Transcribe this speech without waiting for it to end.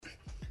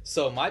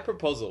So my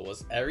proposal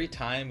was every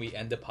time we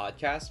end the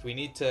podcast, we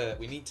need to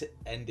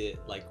end it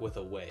like with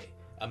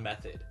a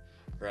method,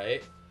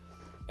 right?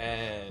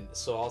 And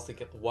so I was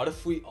thinking, what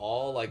if we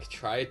all like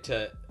try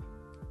to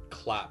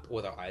clap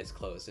with our eyes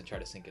closed and try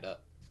to sync it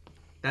up?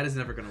 That is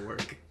never gonna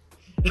work.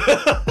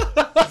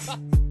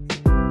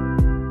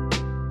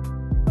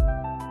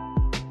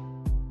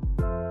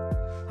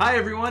 Hi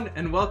everyone,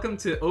 and welcome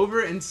to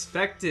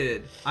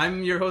Overinspected.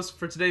 I'm your host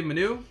for today,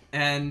 Manu,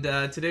 and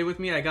today with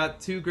me I got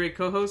two great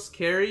co-hosts,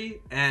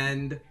 Carrie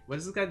and what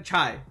is this guy?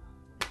 Chai.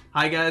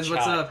 Hi guys,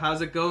 what's up?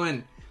 How's it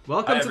going?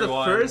 Welcome to the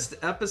first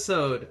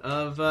episode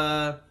of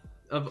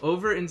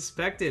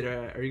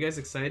Overinspected. Are you guys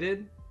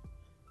excited?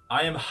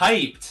 I am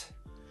hyped.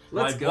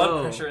 Let's My go.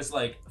 blood pressure is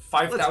like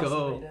 5,000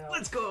 right now.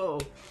 Let's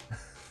go.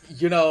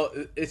 You know,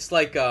 it's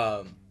like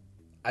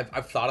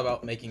I've thought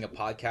about making a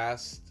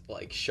podcast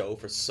like show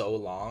for so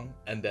long,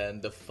 and then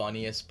the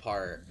funniest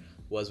part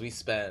was we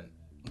spent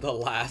the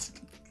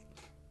last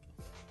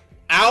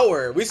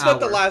hour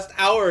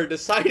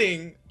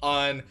deciding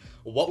on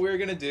what we were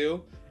gonna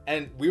do,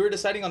 and we were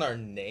deciding on our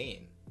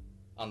name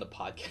on the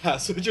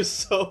podcast, which is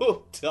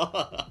so dumb.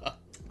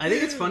 I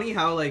think it's funny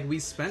how like we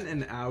spent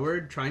an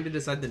hour trying to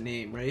decide the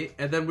name, right?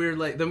 And then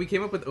we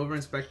came up with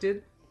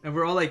Overinspected, and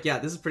we're all like, yeah,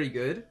 this is pretty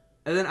good.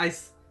 And then I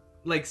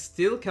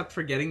still kept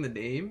forgetting the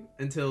name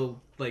until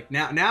like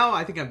now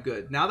I think I'm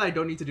good. Now that I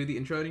don't need to do the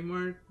intro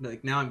anymore,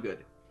 like now I'm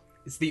good.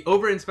 It's the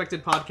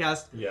Overinspected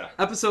podcast. Yeah.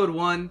 Episode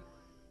 1.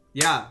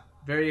 Yeah,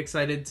 very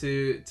excited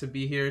to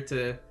be here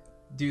to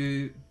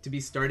be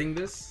starting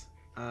this.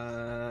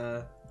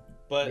 But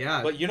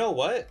you know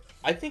what?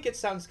 I think it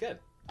sounds good.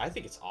 I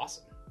think it's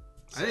awesome.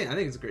 So, I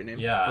think it's a great name.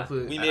 Yeah.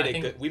 Hopefully, we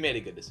made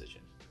a good decision.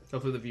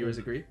 Hopefully the viewers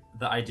agree.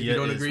 The idea. If you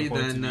don't is agree,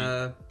 going then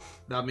to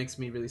that makes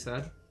me really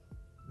sad.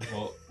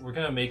 well, we're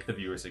gonna make the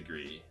viewers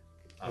agree.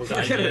 We're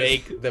gonna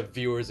make the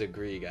viewers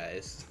agree,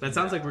 guys. That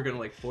sounds like we're gonna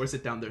like force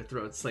it down their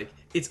throats. Like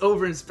it's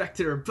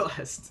Overinspected or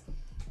bust.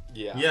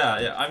 Yeah.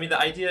 Yeah. I mean, the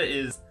idea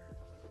is,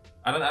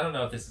 I don't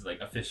know if this is like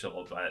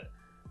official, but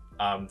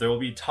there will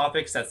be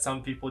topics that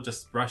some people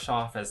just brush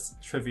off as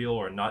trivial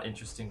or not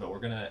interesting, but we're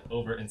gonna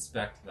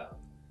over-inspect them.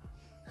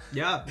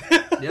 Yeah.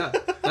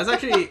 That's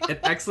actually an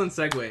excellent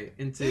segue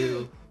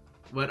into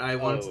what I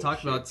wanted to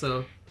talk about.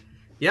 So,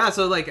 yeah.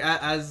 So like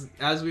as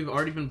we've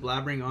already been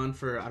blabbering on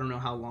for I don't know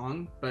how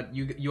long, but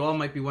you all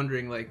might be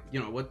wondering like, you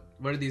know, what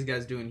are these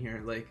guys doing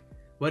here? Like,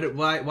 why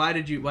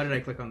did I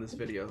click on this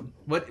video?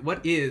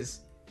 What is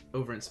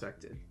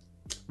Overinspected?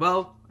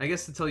 Well, I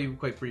guess to tell you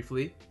quite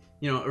briefly,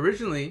 you know,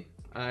 originally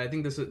I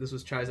think this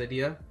was Chai's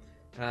idea.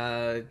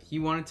 He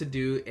wanted to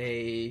do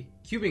a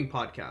cubing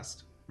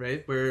podcast,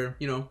 right? Where,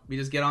 you know, we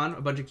just get on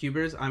a bunch of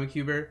cubers. I'm a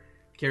cuber.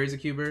 Carrie's a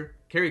cuber.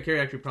 Carrie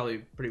actually probably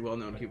pretty well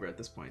known cuber at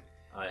this point.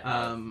 I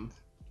have.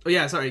 Oh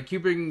yeah, sorry.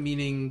 Cubing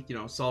meaning, you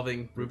know,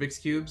 solving Rubik's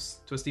cubes,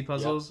 twisty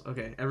puzzles. Yep.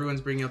 Okay,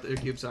 everyone's bringing out their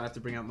cubes, so I have to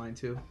bring out mine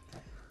too.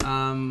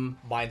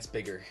 Mine's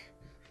bigger.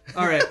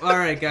 All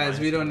right, guys.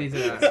 We don't need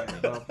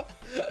to.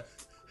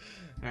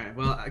 Alright,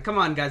 well, come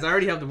on, guys. I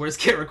already have the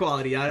worst camera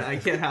quality. I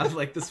can't have,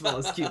 like, the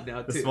smallest cube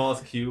now, too. The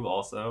smallest cube,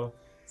 also.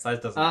 Size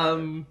doesn't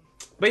matter.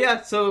 But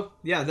yeah, so,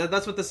 yeah,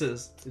 that's what this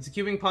is. It's a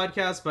cubing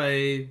podcast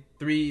by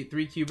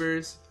three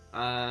cubers.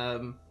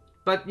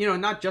 But, you know,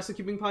 not just a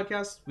cubing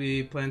podcast.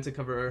 We plan to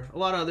cover a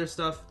lot of other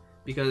stuff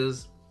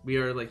because we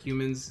are, like,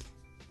 humans.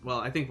 Well,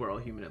 I think we're all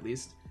human, at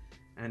least.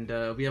 And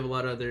we have a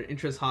lot of other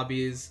interests,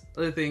 hobbies,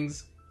 other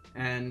things.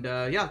 And,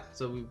 yeah,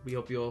 so we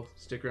hope you'll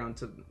stick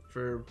around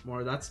for more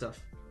of that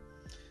stuff.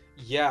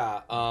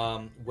 Yeah,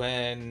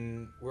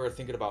 when we were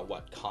thinking about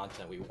what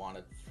content we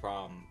wanted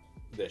from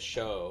this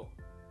show,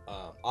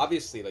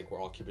 obviously, like,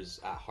 we're all cubers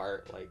at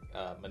heart, like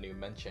Manu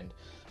mentioned,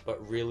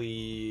 but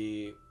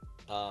really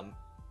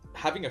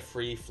having a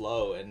free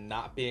flow and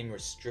not being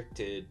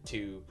restricted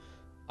to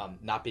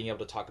not being able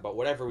to talk about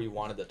whatever we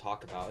wanted to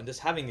talk about and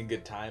just having a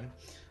good time,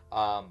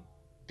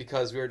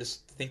 because we were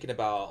just thinking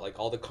about, like,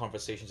 all the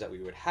conversations that we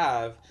would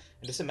have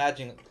and just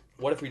imagining,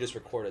 what if we just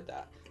recorded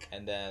that?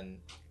 And then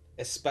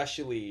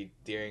especially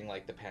during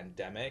like the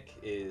pandemic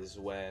is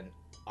when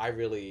I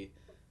really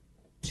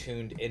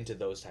tuned into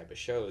those type of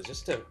shows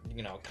just to,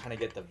 you know, kind of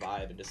get the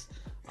vibe and just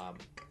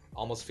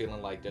almost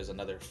feeling like there's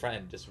another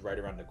friend just right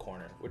around the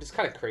corner, which is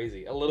kind of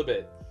crazy.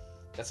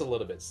 That's a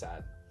little bit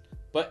sad,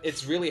 but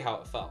it's really how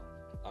it felt.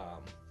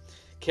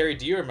 Carrie,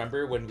 do you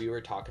remember when we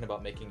were talking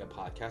about making a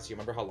podcast? Do you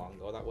remember how long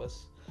ago that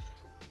was?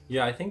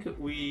 Yeah, I think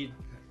we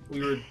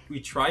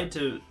tried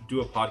to do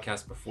a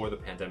podcast before the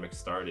pandemic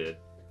started.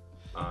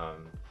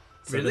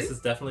 So really? This is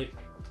definitely...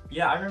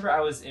 Yeah, I remember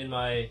I was in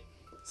my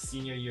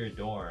senior year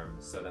dorm,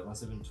 so that must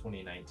have been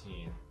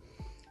 2019.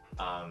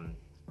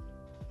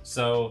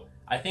 So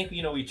I think,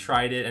 you know, we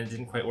tried it and it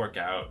didn't quite work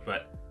out,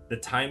 but the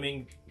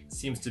timing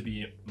seems to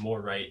be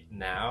more right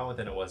now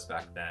than it was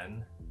back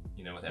then,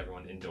 you know, with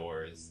everyone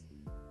indoors.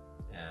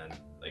 And,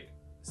 like,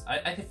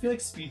 I feel like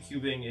speed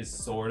cubing is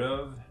sort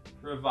of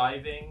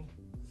reviving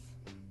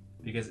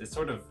because it's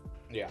sort of,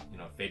 you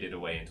know, faded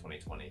away in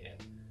 2020, and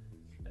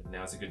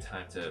now it's a good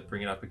time to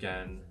bring it up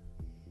again.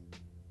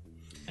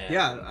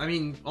 Yeah, I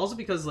mean, also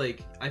because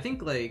like I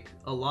think like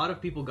a lot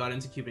of people got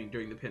into cubing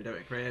during the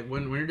pandemic, right?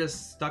 When you're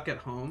just stuck at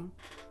home,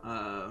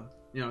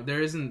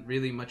 there isn't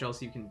really much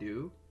else you can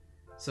do.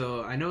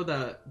 So I know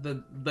that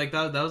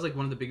that was like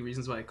one of the big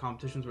reasons why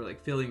competitions were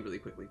like filling really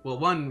quickly. Well,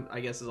 one I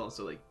guess is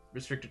also like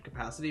restricted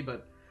capacity,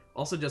 but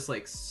also just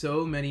like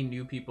so many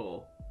new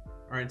people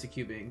are into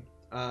cubing.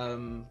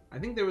 I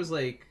think there was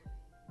like,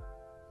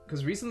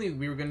 because recently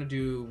we were gonna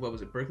do, what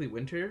was it, Berkeley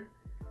Winter.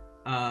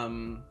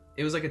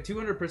 It was like a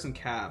 200 person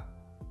cap,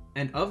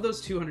 and of those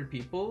 200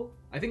 people,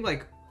 I think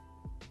like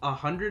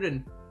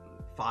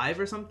 105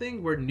 or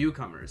something were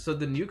newcomers. So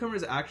the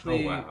newcomers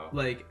actually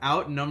like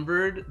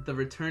outnumbered the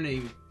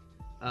returning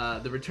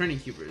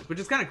cubers, which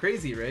is kind of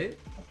crazy, right?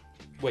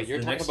 Wait,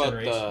 you're talking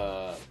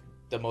about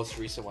the most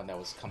recent one that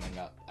was coming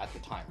up at the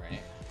time,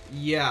 right?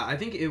 Yeah, I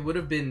think it would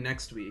have been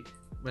next week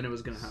when it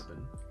was gonna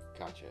happen.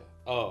 Gotcha.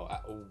 Oh,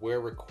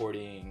 we're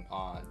recording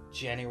on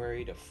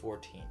January the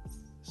 14th.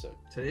 So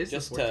today's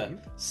just the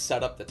 14th? To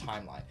set up the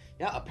timeline.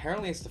 Yeah,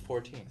 apparently it's the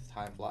 14th.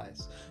 Time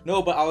flies.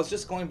 No, but I was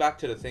just going back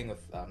to the thing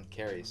with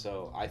Carrie.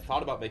 So I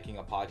thought about making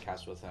a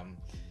podcast with him,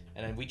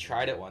 and then we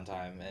tried it one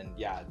time, and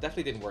yeah, it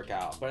definitely didn't work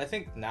out. But I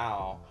think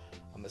now,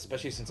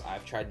 especially since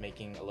I've tried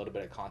making a little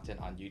bit of content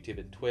on YouTube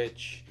and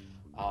Twitch,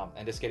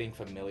 and just getting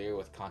familiar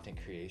with content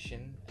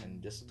creation,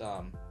 and just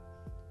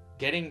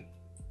getting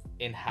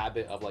in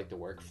habit of like the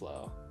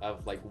workflow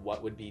of like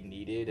what would be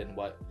needed and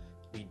what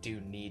we do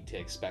need to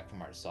expect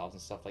from ourselves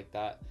and stuff like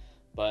that.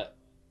 But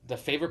the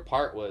favorite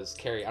part was,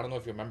 Carrie, I don't know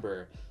if you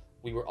remember,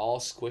 we were all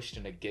squished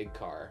in a gig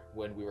car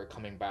when we were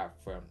coming back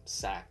from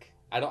SAC.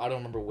 I don't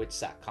remember which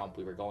SAC comp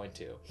we were going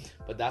to,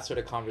 but that's where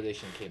the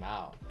conversation came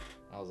out.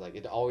 I was like,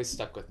 it always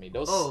stuck with me.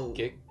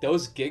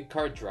 Those gig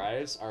car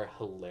drives are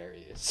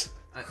hilarious.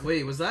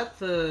 Wait, was that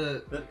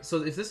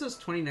so if this was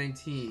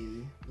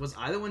 2019, was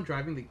I the one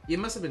driving the... It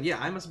must have been, yeah,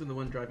 I must have been the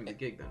one driving the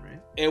gig then, right?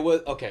 It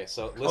was, okay,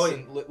 so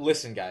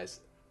listen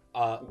guys.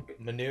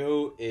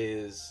 Manu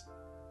is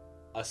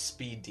a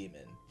speed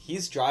demon.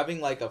 He's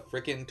driving like a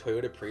freaking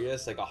Toyota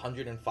Prius, like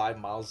 105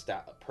 miles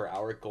per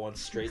hour, going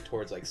straight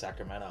towards like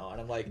Sacramento, and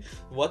I'm like,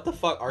 what the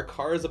fuck? Our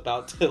car is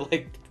about to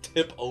like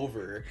tip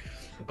over.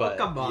 But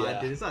come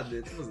on, dude, it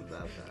wasn't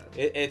that bad.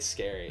 It's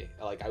scary.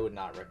 Like, I would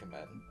not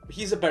recommend.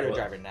 He's a better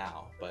driver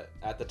now, but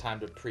at the time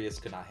the Prius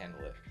could not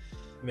handle it.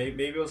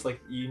 Maybe it was like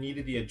you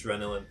needed the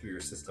adrenaline through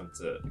your system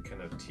to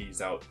kind of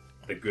tease out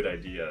the good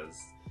ideas.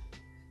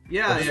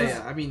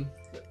 Yeah. I mean,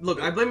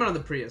 look, I blame it on the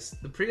Prius.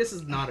 The Prius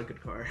is not a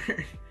good car.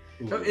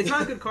 It's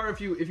not a good car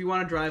if you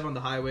want to drive on the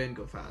highway and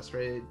go fast,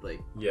 right?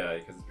 Like, yeah,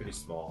 because it's pretty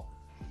small.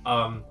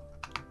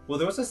 Well,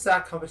 there was a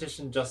SAC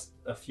competition just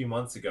a few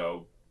months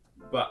ago,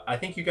 but I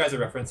think you guys are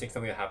referencing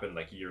something that happened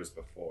like years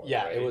before.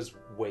 Yeah, right? It was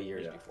way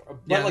years before.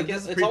 But like,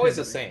 it's always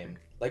the same.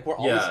 Like, we're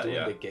always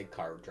doing the gig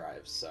car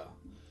drives. So.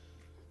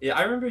 Yeah,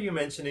 I remember you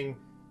mentioning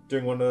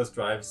during one of those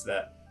drives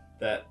that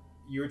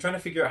you were trying to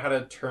figure out how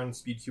to turn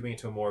speed cubing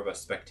into more of a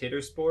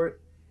spectator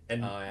sport,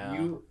 and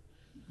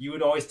you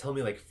would always tell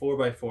me like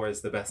 4x4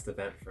 is the best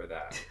event for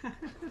that.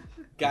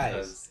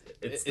 Guys,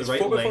 it's is the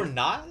right 4x4 length.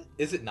 not?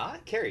 Is it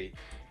not, Carrie?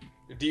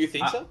 Do you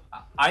think so?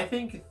 I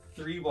think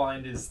 3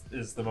 blind is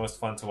the most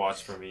fun to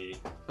watch for me.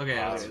 Okay,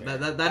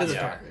 that is a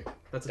topic.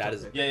 That's a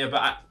topic. Yeah,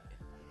 but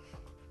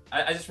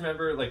I just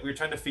remember like we were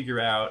trying to figure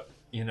out,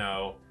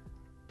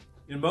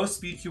 most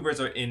speed cubers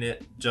are in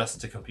it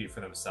just to compete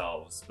for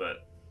themselves,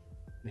 but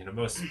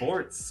most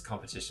sports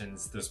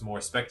competitions, there's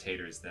more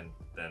spectators than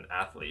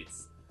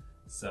athletes.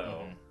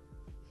 So,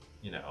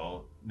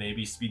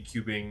 maybe speed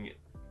cubing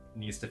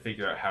needs to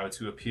figure out how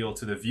to appeal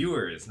to the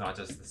viewers, not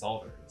just the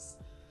solvers.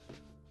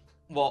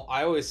 Well,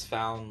 I always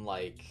found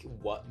like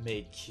what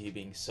made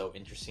cubing so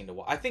interesting to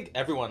watch. I think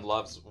everyone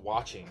loves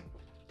watching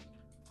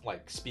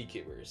like speed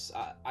cubers.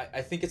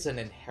 I think it's an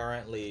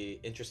inherently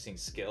interesting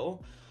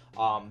skill.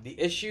 The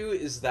issue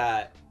is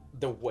that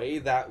the way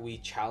that we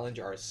challenge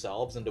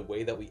ourselves and the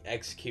way that we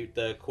execute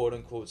the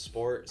quote-unquote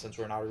sport, since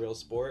we're not a real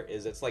sport,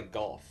 is it's like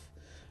golf.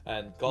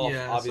 And golf,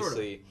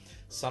 obviously,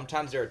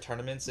 sometimes there are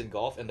tournaments in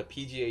golf, and the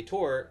PGA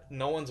Tour,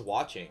 no one's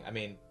watching. I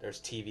mean, there's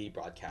TV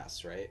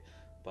broadcasts, right?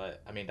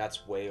 But, I mean,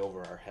 that's way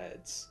over our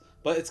heads.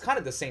 But it's kind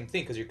of the same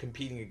thing, because you're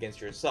competing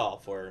against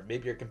yourself, or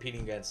maybe you're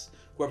competing against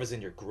whoever's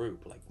in your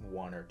group, like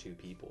 1 or 2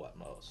 people at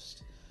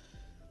most.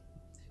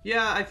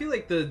 Yeah, I feel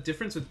like the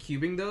difference with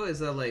cubing, though, is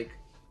that, like,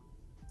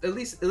 at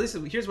least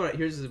here's what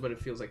it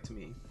feels like to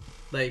me.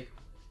 Like,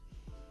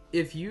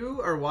 if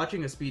you are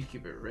watching a speed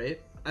cuber, right,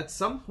 at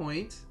some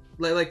point,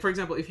 like for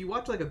example, if you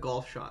watch like a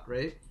golf shot,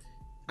 right,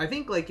 I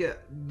think like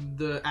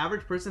the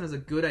average person has a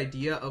good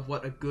idea of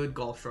what a good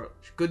golf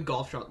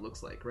shot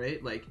looks like,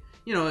 right? Like,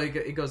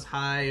 it goes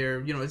high,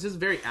 or it's just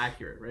very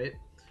accurate, right?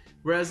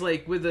 Whereas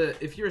like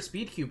if you're a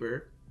speed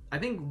cuber, I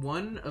think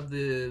one of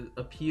the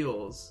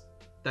appeals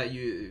that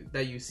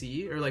you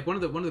see, or like one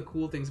of the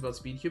cool things about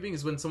speed cubing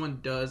is when someone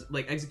does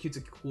like executes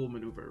a cool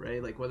maneuver,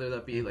 right? Like whether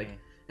that be like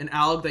an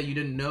alg that you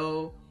didn't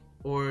know,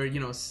 or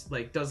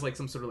like does like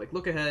some sort of like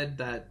look ahead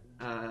that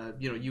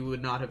you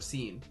would not have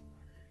seen.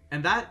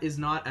 And that is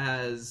not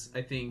as,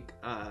 I think,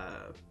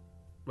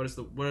 what is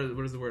the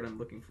word I'm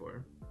looking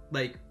for?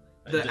 Like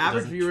It the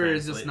average doesn't viewer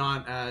is just translate.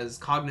 not as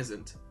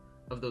cognizant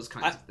of those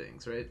kinds of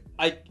things, right?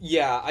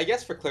 I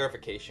guess for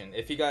clarification,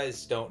 if you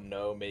guys don't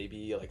know,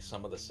 maybe like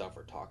some of the stuff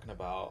we're talking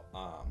about,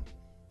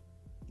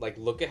 like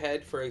look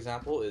ahead, for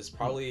example, is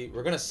probably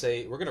we're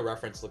gonna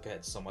reference look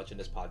ahead so much in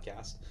this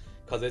podcast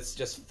because it's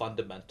just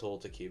fundamental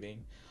to cubing.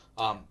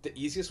 The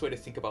easiest way to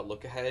think about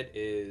look ahead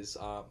is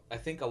I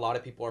think a lot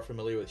of people are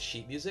familiar with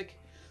sheet music,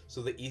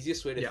 so the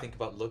easiest way to think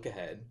about look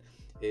ahead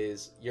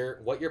is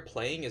what you're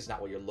playing is not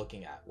what you're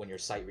looking at when you're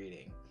sight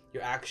reading.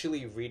 You're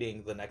actually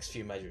reading the next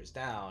few measures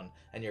down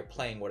and you're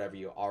playing whatever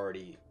you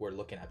already were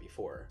looking at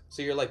before.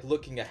 So you're like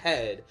looking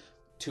ahead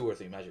 2 or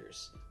 3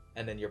 measures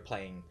and then you're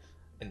playing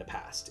in the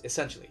past,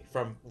 essentially,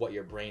 from what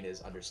your brain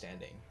is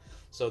understanding.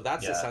 So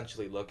that's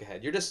essentially look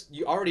ahead.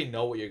 You already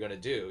know what you're going to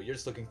do. You're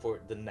just looking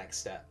for the next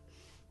step.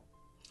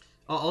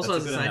 Also,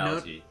 That's as a a good side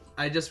analogy. note,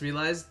 I just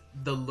realized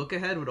the look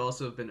ahead would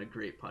also have been a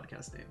great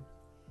podcast name.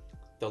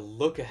 The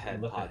look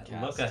ahead Look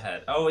podcast. Look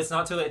ahead. Oh, it's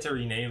not too late to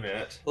rename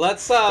it.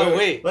 Let's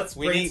Wait, let's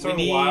we need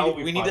brainstorm while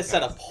we to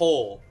set a podcast.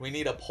 poll. We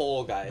need a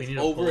poll, guys. We need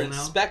a poll now?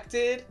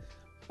 Overinspected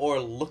or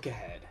look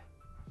ahead.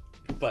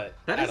 But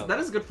That I is don't that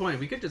know. is a good point.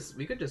 We could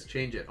just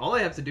change it. All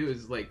I have to do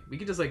is we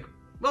could just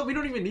well, we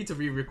don't even need to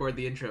re-record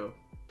the intro.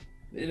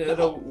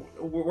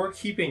 We're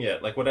keeping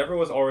it. Like whatever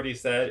was already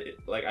said.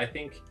 I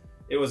think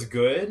it was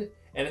good.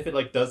 And if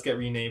it does get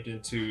renamed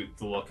into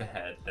the look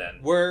ahead, then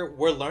We're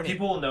learning.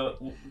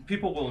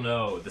 people will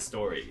know the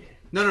story.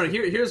 No.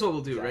 Here's what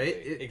we'll do,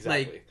 Exactly, right?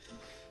 exactly.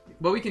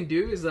 What we can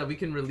do is that we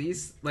can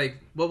release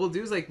what we'll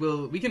do is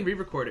we can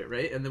re-record it,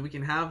 right? And then we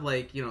can have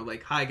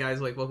hi guys,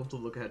 welcome to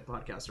the Look Ahead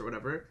podcast or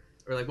whatever,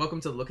 or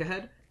welcome to the Look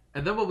Ahead.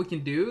 And then what we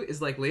can do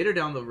is later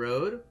down the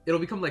road, it'll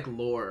become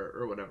lore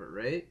or whatever,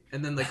 right?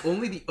 And then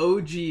only the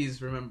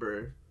OGs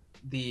remember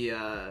the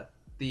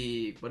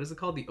what is it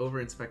called? The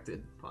Overinspected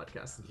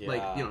podcast.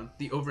 Yeah.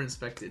 The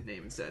Overinspected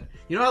name instead.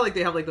 You know how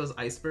they have those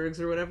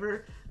icebergs or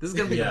whatever? This is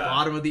gonna be the Yeah.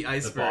 bottom of the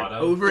iceberg.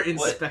 bottom.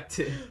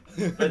 Overinspected.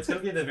 But it's gonna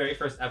be the very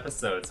first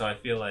episode, so I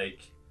feel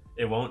like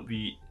it won't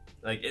be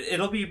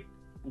it'll be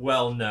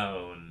well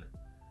known.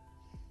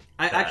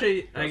 I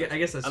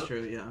guess that's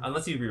true, yeah.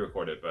 Unless you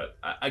re-record it, but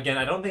again,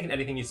 I don't think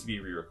anything needs to be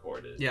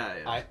re-recorded.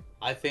 Yeah.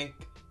 I think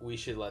we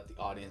should let the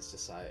audience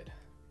decide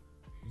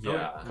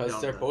Yeah.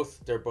 because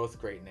they're both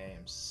great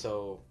names.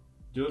 So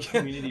Do a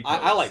community I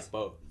post. like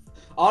both.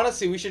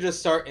 Honestly, we should just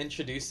start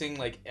introducing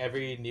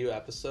every new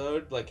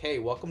episode. Hey,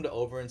 welcome to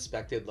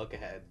Overinspected Look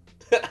Ahead.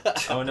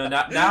 Oh no!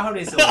 Now how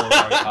many syllables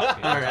are we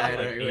talking? All right,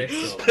 Eight wait.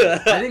 syllables.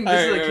 I think this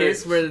is Alright, the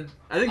case where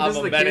I'm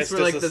a menace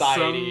to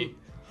society.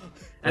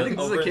 I think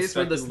this is the case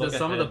where the Overinspected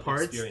sum of the look-ahead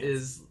parts experience.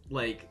 is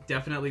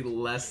definitely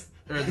less,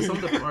 or the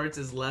sum of the parts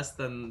is less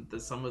than the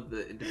sum of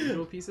the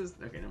individual pieces.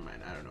 Okay, never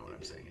mind. I don't know what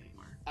I'm saying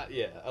anymore.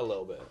 Yeah, a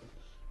little bit.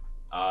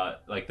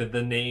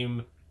 The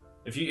name.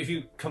 If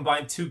you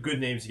combine 2 good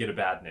names, you get a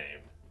bad name.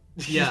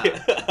 Yeah.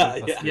 Plus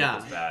Yeah. two Yeah.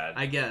 equals bad.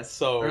 I guess.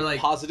 So or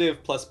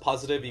positive plus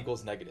positive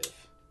equals negative.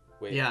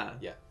 Wait. Yeah.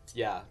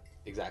 Yeah.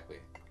 Exactly.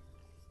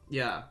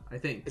 Yeah, I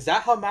think. Is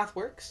that how math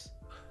works?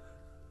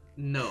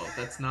 No,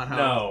 that's not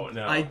how.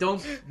 No. I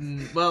don't.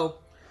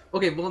 Well,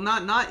 okay. Well,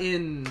 not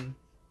in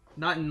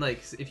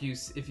if you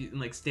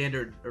in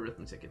standard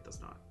arithmetic, it does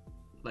not.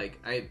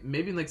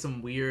 Maybe in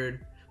some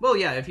weird. Well,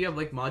 yeah. If you have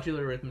modular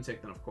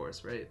arithmetic, then of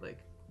course, right?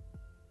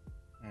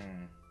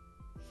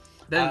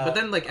 But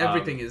then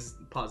everything is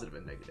positive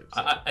and negative.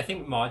 So. I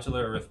think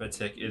modular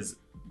arithmetic is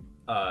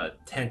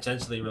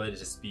tangentially related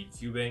to speed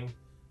cubing,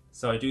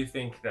 so I do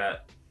think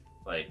that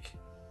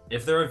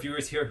if there are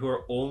viewers here who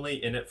are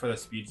only in it for the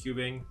speed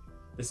cubing,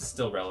 this is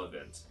still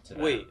relevant to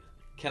them. Wait,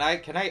 can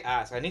I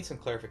ask? I need some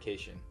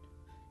clarification.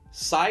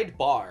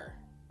 Sidebar.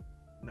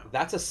 No.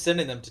 That's a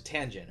synonym to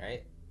tangent,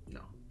 right?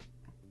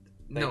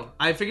 No,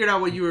 I figured out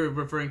what you were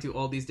referring to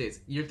all these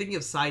days. You're thinking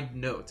of side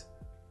note.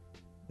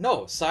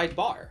 No,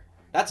 sidebar.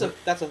 That's a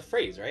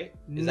phrase, right?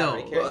 Is that No,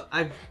 right, Carrie?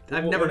 I've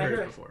Well, never when I heard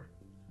hear- it before.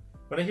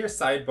 When I hear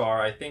sidebar,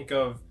 I think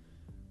of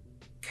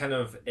kind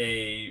of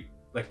a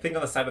thing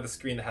on the side of the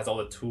screen that has all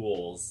the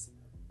tools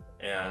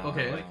and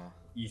Okay.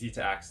 easy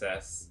to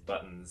access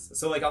buttons.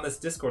 So on this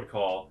Discord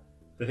call,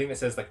 the thing that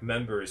says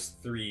members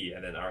 3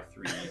 and then our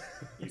 3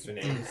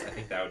 usernames, I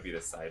think that would be the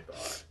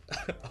sidebar.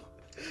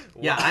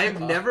 Yeah, Wow.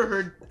 I've never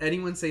heard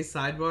anyone say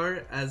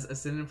sidebar as a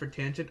synonym for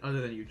tangent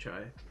other than you,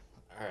 Chai.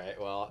 All right.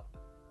 Well,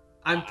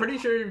 I'm pretty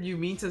sure you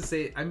mean to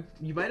say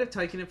you might have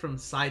taken it from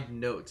side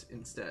note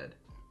instead,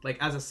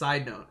 as a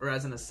side note or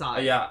as an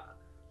aside. Yeah,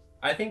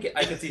 I think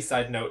I could see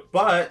side note,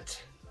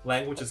 but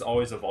language is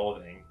always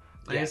evolving.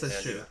 I guess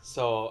that's Yeah. true.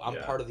 so I'm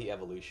Yeah. part of the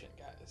evolution,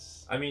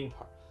 guys. I mean,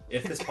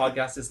 if this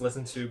podcast is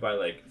listened to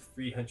by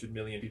 300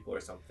 million people or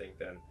something,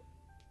 then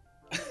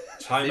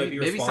Chai might be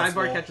Maybe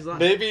responsible. sidebar catches on.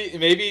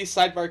 Maybe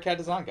sidebar cat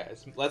is on,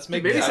 guys. Let's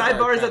make Maybe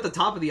sidebar is cat- at the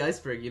top of the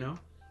iceberg.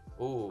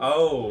 Ooh.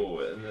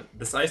 Oh,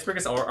 this iceberg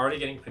is already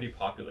getting pretty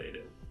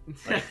populated.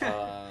 Like,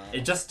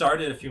 it just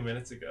started a few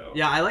minutes ago.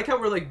 Yeah, I like how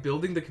we're like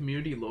building the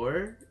community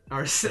lore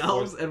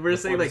ourselves, and we're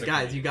saying like,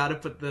 guys, you gotta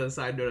put the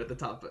side note at the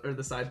top, or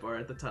the sidebar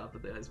at the top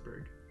of the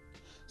iceberg.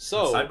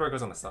 So the sidebar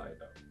goes on the side,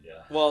 though.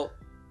 Yeah. Well,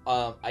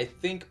 I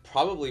think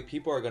probably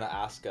people are gonna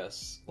ask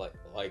us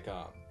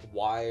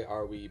why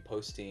are we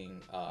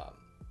posting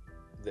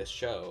this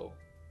show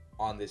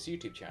on this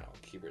YouTube channel,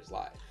 Keepers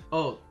Live?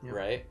 Oh, yeah.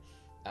 Right.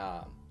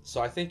 So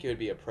I think it would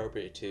be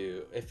appropriate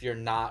to, if you're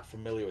not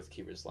familiar with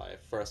Keepers Live,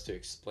 for us to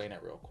explain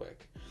it real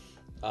quick.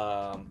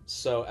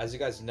 So as you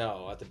guys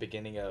know, at the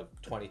beginning of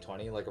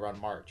 2020, like around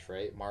March,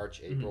 right?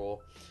 March,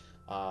 April,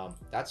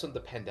 that's when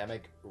the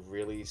pandemic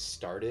really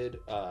started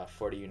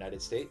for the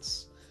United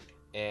States.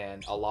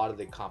 And a lot of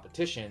the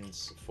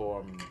competitions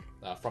from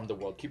the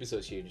World Cube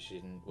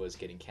Association was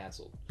getting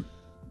canceled.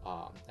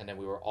 And then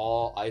we were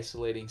all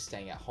isolating,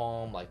 staying at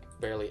home. Like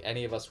barely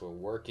any of us were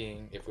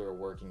working, if we were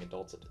working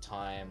adults at the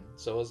time.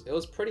 So it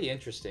was pretty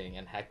interesting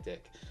and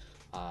hectic.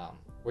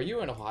 Were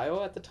you in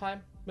Ohio at the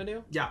time,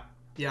 Manu? Yeah.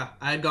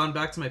 I had gone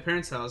back to my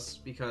parents' house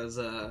because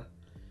there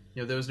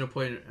was no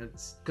point.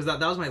 Because that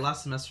was my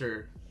last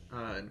semester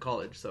in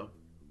college. So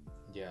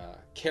yeah,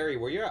 Carrie,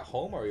 were you at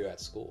home or were you at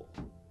school?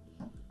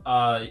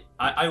 I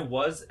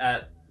was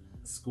at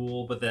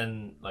school, but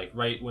then like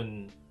right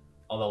when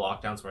all the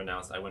lockdowns were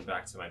announced, I went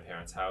back to my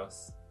parents'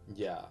 house.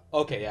 Yeah.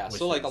 Okay, yeah.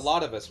 So like a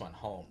lot of us went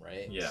home,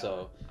 right? Yeah.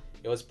 So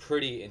it was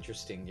pretty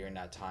interesting during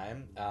that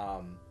time.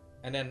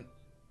 And then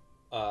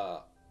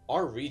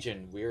our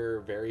region, we're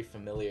very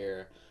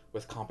familiar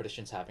with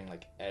competitions happening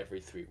like every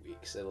 3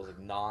 weeks. It was like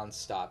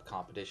non-stop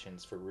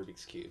competitions for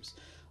Rubik's Cubes.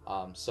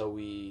 So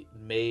we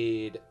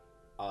made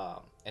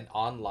an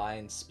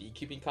online speed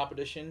cubing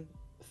competition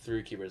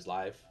through Keepers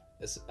Live,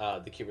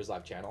 the Keepers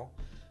Live channel.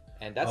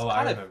 And that's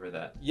I remember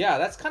that. Yeah,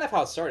 that's kind of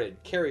how it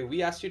started. Carrie,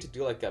 we asked you to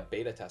do like a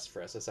beta test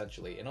for us,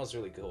 essentially, and it was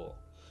really cool.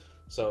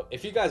 So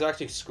if you guys are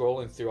actually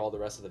scrolling through all the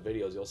rest of the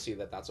videos, you'll see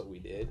that that's what we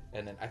did.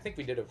 And then I think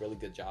we did a really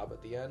good job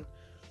at the end.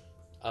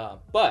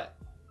 But,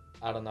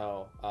 I don't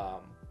know,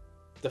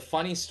 the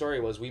funny story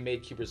was we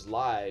made Keepers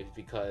Live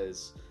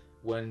because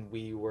when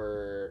we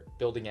were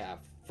building it at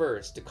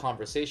first, the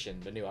conversation,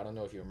 Manu, I don't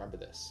know if you remember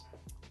this,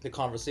 the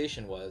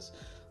conversation was,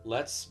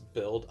 let's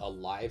build a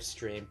live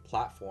stream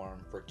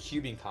platform for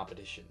cubing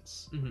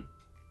competitions. Mm-hmm.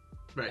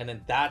 Right. And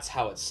then that's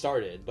how it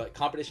started. But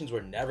competitions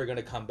were never going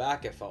to come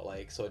back, it felt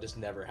like, so it just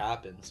never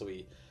happened. So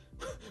we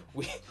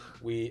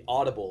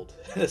audibled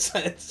in a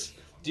sense.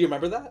 Do you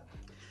remember that?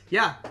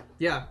 Yeah.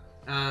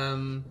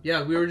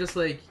 We were just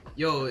like,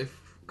 yo, if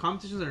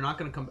competitions are not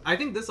going to come, I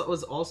think this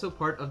was also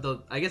part of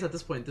the, I guess at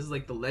this point, this is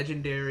like the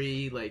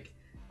legendary like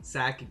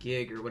SAC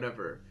gig or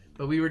whatever.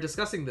 But we were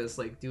discussing this,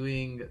 like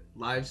doing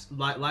live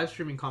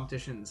streaming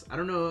competitions. I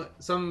don't know,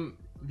 some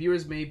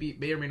viewers may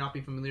or may not be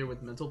familiar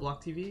with Mental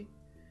Block TV.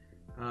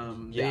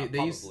 Yeah, they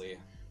probably.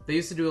 They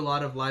used to do a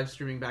lot of live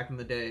streaming back in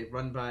the day,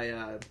 run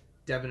by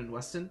Devin and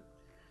Weston.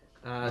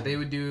 They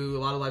would do a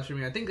lot of live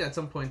streaming. I think at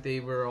some point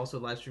they were also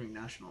live streaming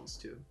nationals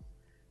too.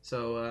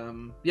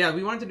 So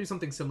we wanted to do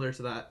something similar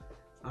to that,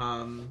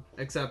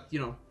 except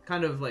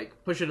kind of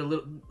like push it a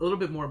little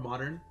bit more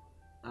modern.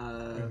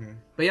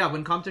 But yeah,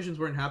 when competitions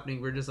weren't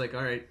happening, we're just like,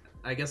 all right,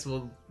 I guess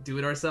we'll do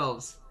it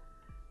ourselves.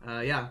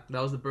 That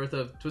was the birth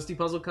of Twisty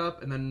Puzzle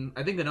Cup, and then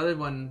I think another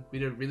one we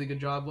did a really good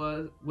job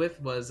was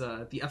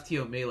the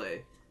FTO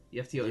Melee, the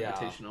FTO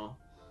Invitational.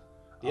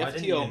 The I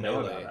didn't FTO even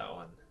know Melee. about that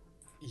one.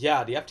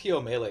 Yeah, the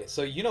FTO Melee.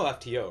 So you know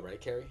FTO,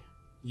 right, Carrie?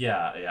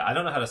 Yeah. I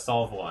don't know how to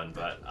solve one,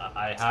 but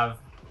I have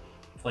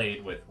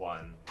played with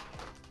one.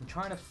 I'm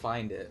trying to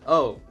find it.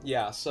 Oh,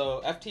 yeah.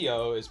 So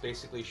FTO is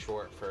basically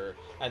short for,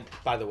 and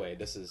by the way,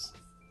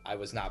 I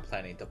was not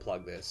planning to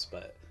plug this,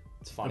 but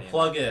it's funny.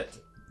 Plug it.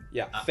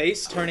 Yeah,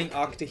 face-turning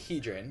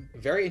octahedron.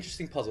 Very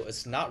interesting puzzle.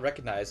 It's not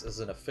recognized as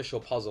an official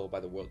puzzle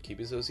by the World Cube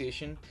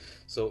Association,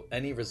 so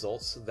any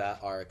results that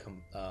are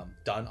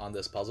done on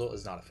this puzzle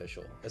is not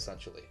official,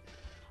 essentially.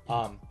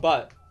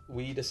 But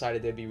we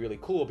decided it'd be really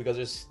cool because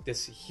there's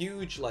this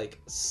huge like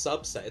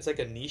subset. It's like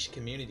a niche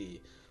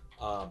community,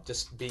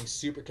 just being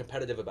super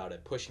competitive about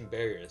it, pushing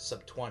barriers,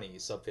 sub 20,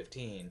 sub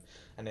 15,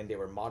 and then they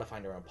were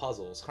modifying their own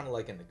puzzles, kind of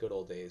like in the good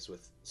old days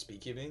with speed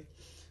cubing.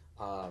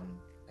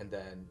 And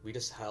then we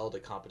just held a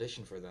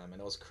competition for them, and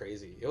it was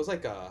crazy. It was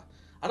like I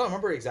don't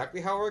remember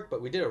exactly how it worked,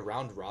 but we did a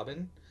round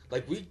robin.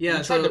 Like we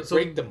tried to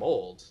break the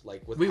mold.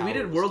 Like with we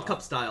did World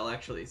Cup style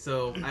actually.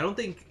 So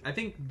I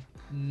think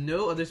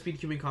no other speed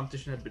cubing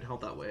competition had been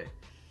held that way.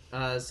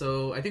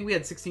 So I think we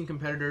had 16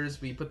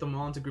 competitors. We put them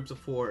all into groups of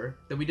 4.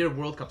 Then we did a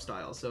World Cup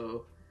style.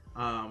 So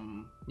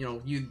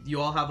you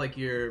all have like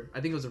your,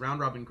 I think it was a round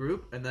robin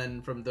group, and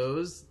then from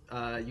those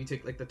you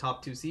take like the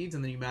top 2 seeds,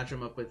 and then you match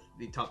them up with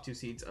the top 2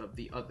 seeds of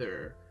the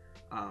other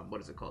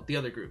the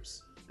other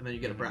groups, and then you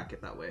get a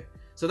bracket that way.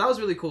 So that was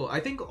really cool.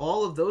 I think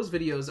all of those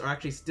videos are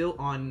actually still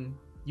on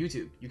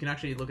YouTube. You can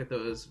actually look at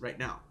those right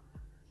now.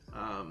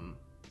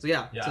 So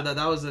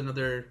that was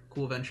another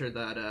cool venture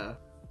that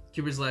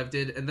Cubers Live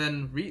did. And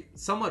then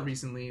somewhat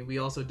recently, we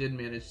also did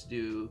manage to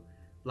do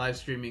live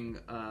streaming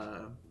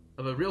of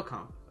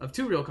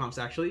 2 real comps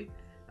actually.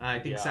 I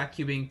think Yeah. Sack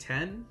Cubing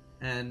 10,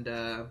 and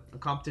a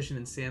competition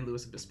in San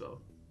Luis Obispo.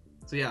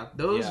 So yeah,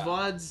 those Yeah.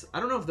 VODs, I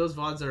don't know if those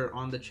VODs are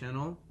on the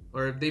channel,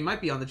 or they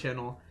might be on the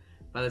channel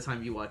by the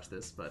time you watch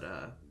this, but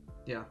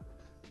yeah.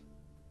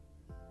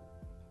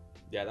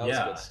 Yeah, that was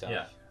good stuff.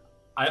 Yeah.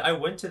 I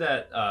went to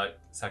that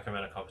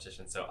Sacramento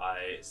competition, so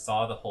I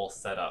saw the whole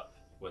setup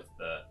with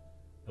the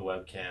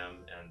webcam,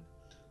 and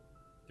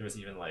there was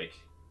even like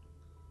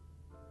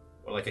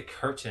a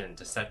curtain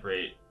to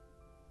separate.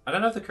 I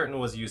don't know if the curtain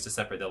was used to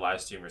separate the live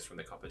streamers from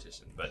the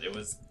competition, but it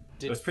was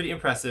pretty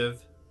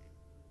impressive.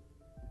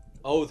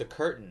 Oh, the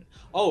curtain.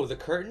 Oh, the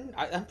curtain.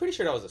 I'm pretty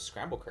sure that was a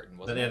scramble curtain,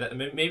 wasn't it?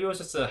 Maybe it was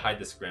just to hide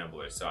the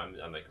scrambler. So I'm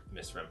like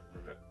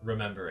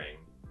misremembering.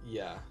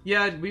 Yeah.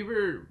 Yeah, we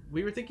were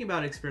thinking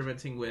about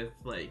experimenting with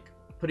like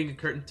putting a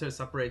curtain to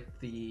separate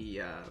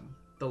the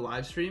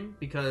live stream,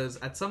 because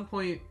at some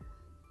point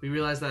we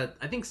realized that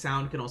I think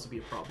sound can also be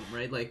a problem,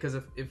 right? Like, because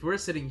if we're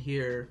sitting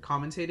here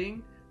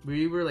commentating,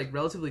 we were like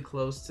relatively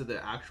close to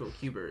the actual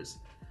cubers,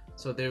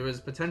 so there was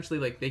potentially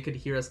like they could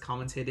hear us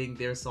commentating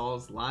their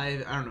solves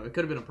live. I don't know, it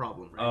could have been a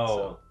problem, right? Oh.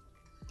 So,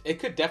 It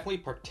could definitely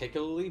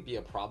particularly be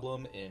a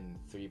problem in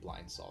 3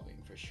 blind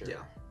solving for sure.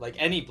 Yeah. Like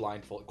any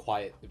blindfold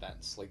quiet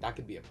events, like that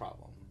could be a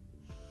problem.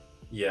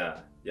 Yeah,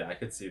 I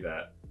could see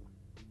that.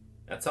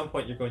 At some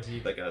point, you're going to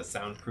need like a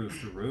soundproof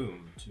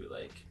room to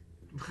like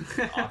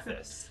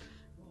office.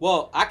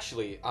 Well,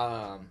 actually,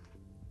 I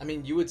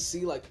mean, you would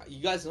see like,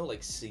 you guys know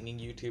like singing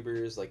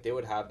YouTubers, like they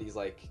would have these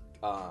like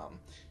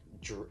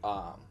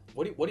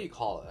what do you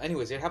call it?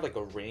 Anyways, they'd have like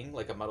a ring,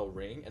 like a metal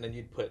ring, and then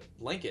you'd put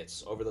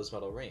blankets over those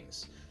metal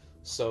rings.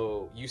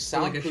 So you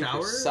soundproof like a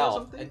shower yourself, or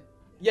something? and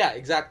yeah,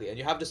 exactly. And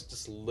you have just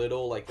this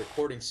little like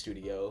recording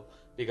studio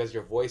because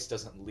your voice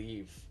doesn't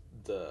leave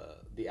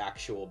the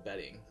actual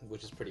bedding,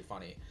 which is pretty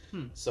funny.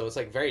 So it's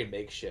like very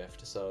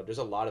makeshift. So there's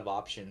a lot of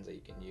options that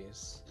you can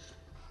use.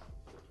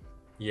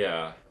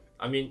 Yeah,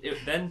 I mean,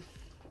 then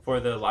for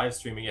the live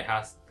streaming,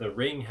 the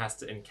ring has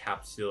to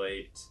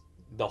encapsulate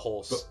The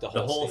whole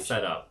whole station.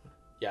 setup.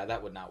 Yeah,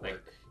 that would not Like,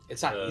 work.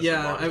 It's not easy.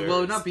 yeah, well, it would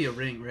monitors. not be a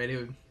ring, right? It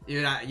would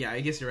yeah,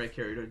 I guess you're right,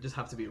 Carrie. It would just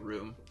have to be a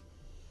room.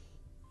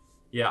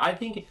 Yeah, I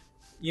think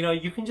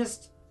you can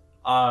just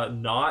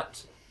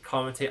not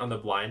commentate on the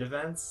blind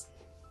events,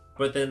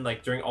 but then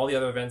like during all the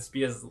other events,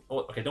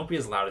 don't be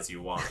as loud as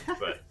you want,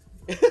 but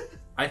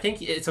I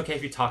think it's okay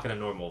if you talk in a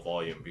normal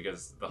volume,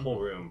 because the whole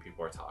room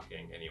people are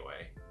talking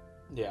anyway.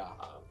 Yeah.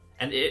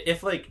 And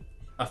if like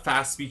a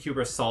fast speed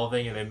cuber is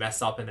solving and they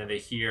mess up and then they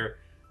hear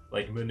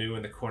like Manu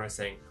in the corner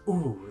saying,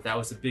 "Ooh, that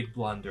was a big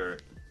blunder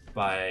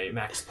by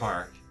Max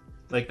Park,"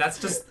 like that's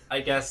just, I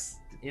guess,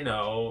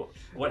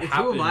 what happens.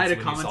 Who am I to when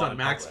you comment saw it on in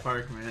Max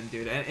public. Park, man,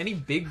 dude? Any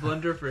big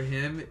blunder for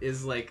him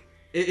is like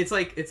it's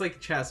like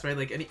chess, right?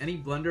 Like any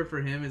blunder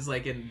for him is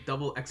like in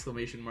double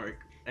exclamation mark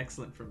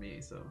excellent for me.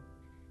 So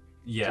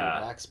Yeah.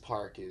 Dude, Max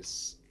Park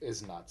is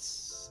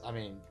nuts. I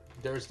mean,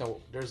 there's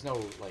no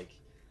like,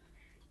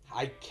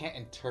 I can't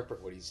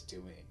interpret what he's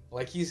doing.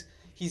 Like he's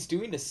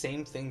doing the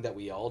same thing that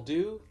we all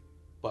do,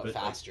 but But,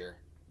 like, faster.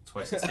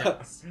 Twice as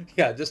fast.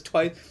 Yeah, just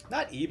twice.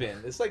 Not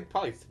even. It's like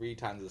probably 3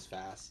 times as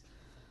fast.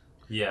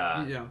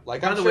 Yeah. yeah.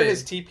 Like, By I'm the sure way,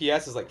 his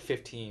TPS is like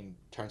 15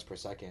 turns per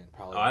second.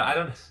 Probably. I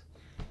don't.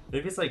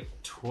 Maybe it's like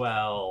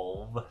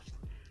 12.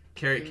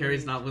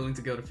 Carrie's not willing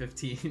to go to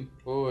 15.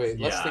 Wait,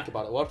 let's Yeah. think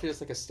about it. What if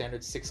it's like a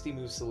standard 60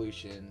 move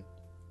solution?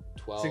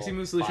 12. 60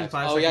 move solution,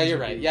 5 Oh yeah, seconds you're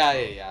would right. be-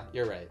 Yeah.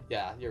 You're right.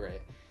 Yeah, you're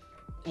right.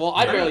 Well,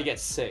 I Yeah. barely get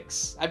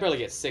 6. I barely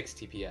get 6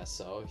 TPS,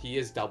 so he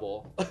is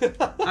double.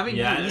 I mean,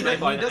 Yeah, he and does I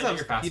think you're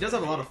have faster a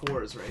than lot me. of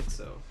 4s,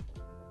 right?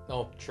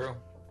 Oh, true.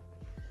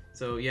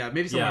 So yeah,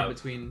 maybe somewhere Yeah.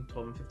 between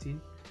 12 and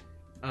 15.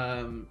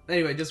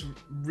 Anyway, just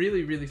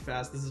really, really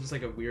fast. This is just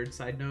like a weird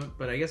side note,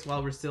 but I guess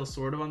while we're still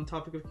sort of on the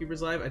topic of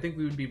Cubers Live, I think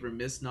we would be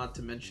remiss not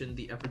to mention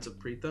the efforts of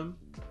Preetham,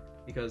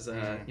 because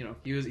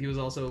he was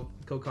also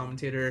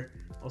co-commentator,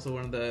 also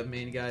one of the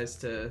main guys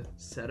to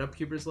set up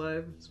Cubers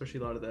Live, especially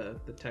a lot of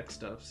the tech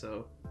stuff.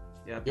 So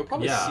yeah, You'll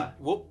probably Yeah. see.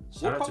 We'll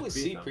Shout out to probably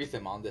see Preetham.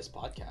 Preetham on this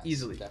podcast.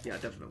 easily. Yeah,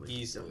 definitely.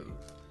 Easily.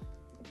 Definitely.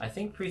 I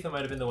think Preetham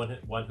might have been the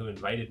one who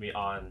invited me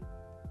on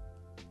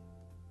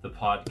the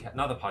podcast,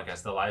 not the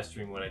podcast, the live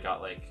stream, when I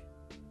got like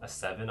a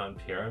 7 on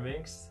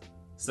Pyraminx.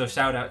 So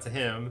shout out to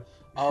him.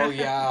 Oh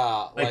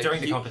yeah, Like during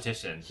the he,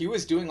 competition. he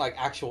was doing like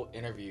actual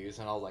interviews,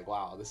 and I was like,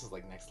 wow, this is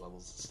like next level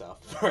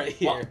stuff right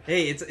here. Well,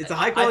 Hey, it's a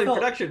high quality felt-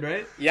 production,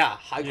 right? Yeah,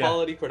 high Yeah.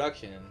 quality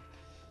production.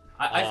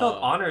 I felt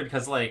honored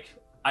because like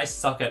I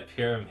suck at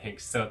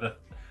Pyraminx, so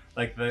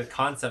the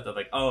concept of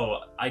like,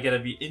 oh, I get to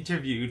be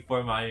interviewed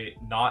for my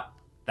not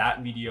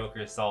that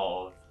mediocre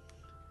solve,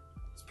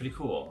 it's pretty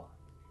cool.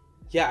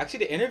 Yeah, actually,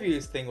 the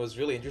interviews thing was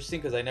really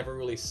interesting because I never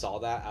really saw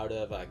that out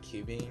of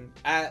cubing.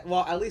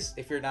 Well, at least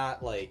if you're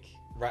not like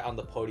right on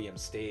the podium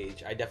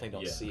stage, I definitely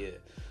don't Yeah. see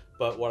it.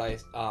 But what I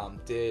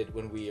did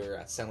when we were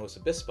at San Luis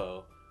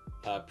Obispo,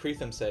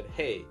 Preetham said,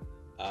 "Hey,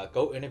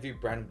 go interview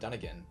Brandon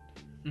Dunnigan."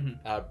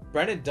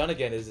 Brandon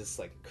Dunnigan is this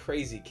like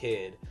crazy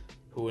kid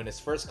who in his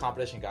first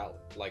competition got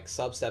like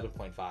sub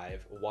 7.5,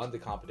 won the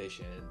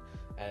competition,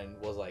 and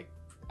was like,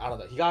 I don't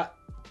know, he got.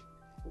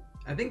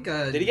 I I think.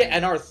 Did he get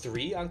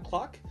NR3 on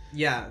clock?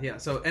 Yeah.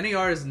 So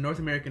NAR is North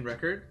American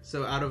record.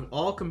 So out of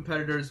all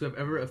competitors who have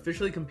ever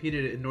officially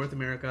competed in North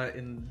America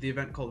in the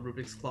event called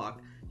Rubik's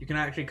Clock, you can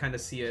actually kind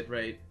of see it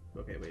right.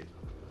 Okay, wait.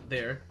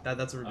 There.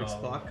 That's a Rubik's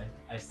Clock.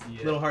 I see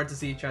it. A little hard to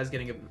see. Chai's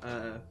getting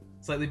a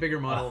slightly bigger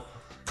model.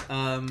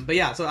 But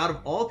yeah, so out of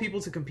all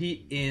people to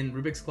compete in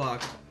Rubik's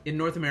Clock in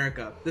North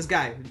America, this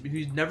guy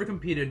who's never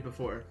competed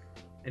before,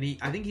 and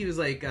I think he was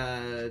like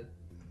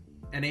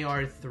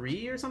NAR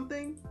 3 or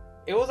something.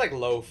 It was like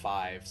low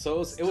 5,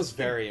 so it was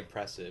very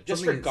impressive.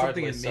 Just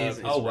regardless of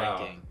his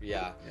ranking.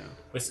 Yeah.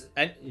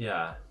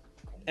 Yeah.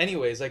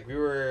 Anyways, like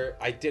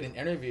I did an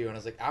interview, and I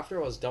was like,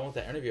 after I was done with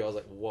that interview, I was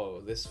like,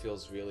 whoa, this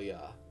feels really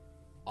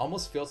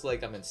almost feels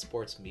like I'm in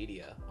sports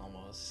media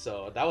almost.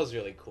 So that was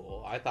really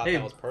cool. I thought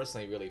that was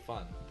personally really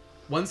fun.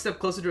 One step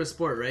closer to a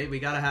sport, right? We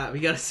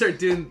gotta start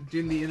doing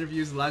the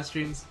interviews, live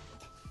streams.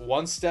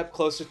 One step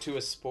closer to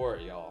a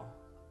sport, y'all.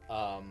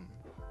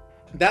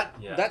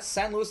 That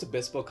San Luis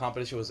Obispo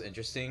competition was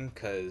interesting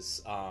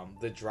because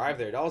the drive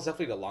there, that was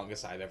definitely the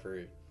longest I've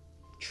ever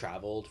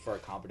traveled for a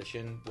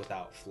competition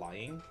without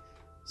flying.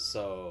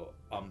 So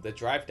the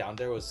drive down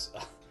there was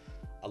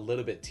a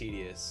little bit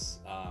tedious.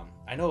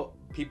 I know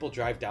people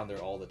drive down there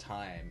all the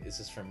time. It's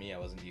just for me, I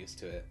wasn't used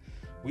to it.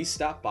 We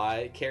stopped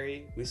by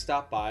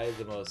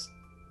the most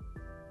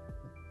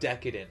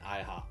decadent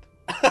IHOP.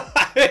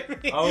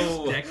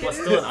 What's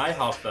still an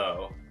IHOP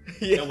though?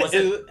 Yeah, was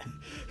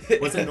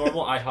it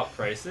normal IHOP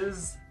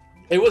prices?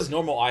 It was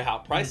normal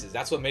IHOP prices.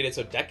 That's what made it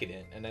so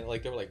decadent. And then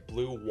like there were like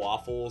blue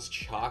waffles,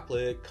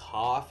 chocolate,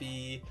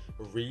 coffee,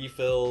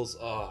 refills.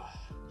 Oh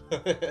my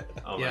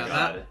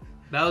god.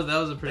 That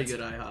was a pretty good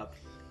IHOP.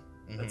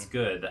 That's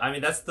good. I mean,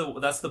 that's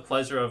the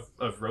pleasure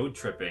of road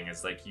tripping.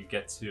 It's like you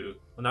get to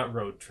not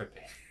road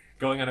tripping,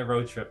 going on a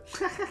road trip.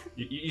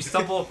 you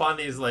stumble upon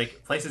these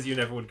like places you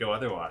never would go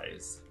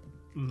otherwise.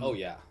 Oh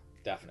yeah,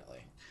 definitely.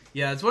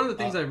 Yeah, it's one of the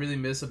things I really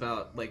miss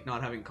about like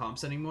not having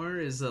comps anymore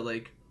is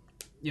like,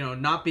 you know,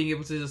 not being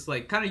able to just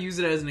like kind of use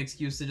it as an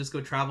excuse to just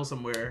go travel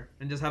somewhere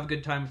and just have a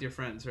good time with your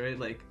friends, right?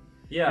 Like,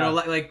 yeah, you know,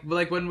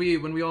 like when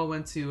we all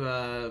went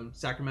to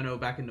Sacramento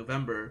back in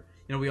November.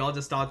 You know, we all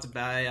just stopped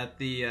by at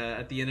the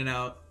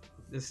In-N-Out,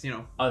 just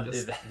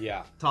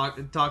talked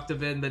a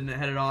bit, and then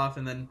headed off,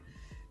 and then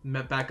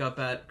met back up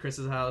at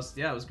Chris's house.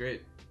 Yeah, it was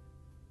great.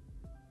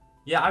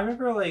 Yeah, I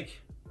remember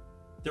like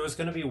there was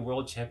going to be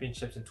World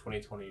Championships in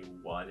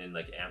 2021 in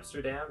like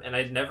Amsterdam, and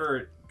I'd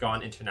never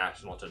gone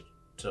international to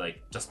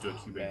like just do a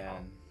cubing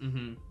comp.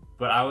 Mm-hmm.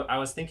 But I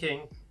was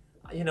thinking,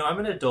 you know, I'm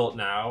an adult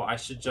now. I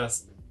should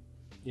just,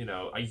 you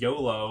know, a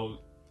YOLO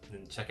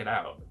and check it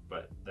out.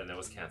 But then it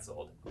was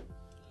canceled.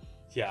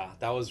 Yeah,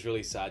 that was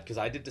really sad because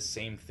I did the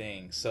same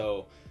thing.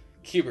 So,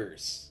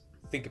 cubers,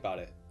 think about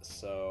it.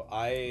 So,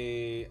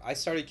 I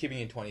started cubing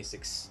in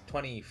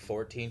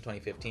 2014,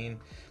 2015.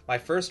 My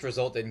first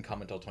result didn't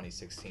come until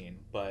 2016,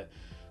 but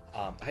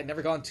I had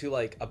never gone to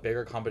like a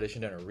bigger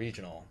competition than a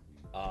regional.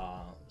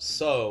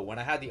 So, when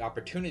I had the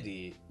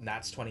opportunity,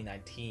 Nats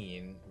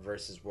 2019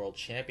 versus World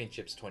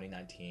Championships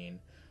 2019,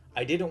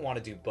 I didn't want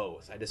to do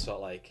both. I just felt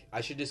like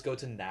I should just go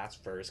to Nats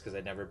first because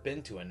I'd never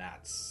been to a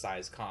Nats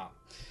size comp.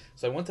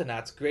 So I went to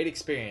Nats, great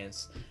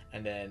experience,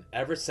 and then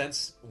ever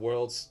since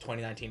Worlds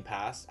 2019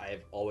 passed, I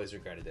have always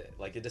regretted it.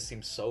 Like it just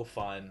seems so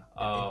fun.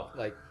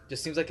 Like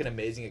just seems like an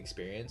amazing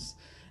experience.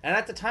 And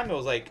at the time it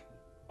was like,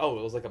 it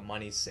was like a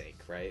money's sake,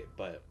 right?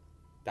 But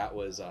that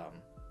was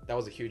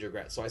a huge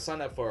regret. So I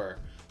signed up for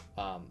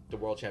the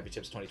World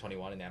Championships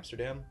 2021 in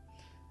Amsterdam.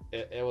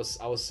 I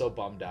was so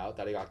bummed out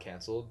that it got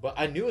canceled, but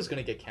I knew it was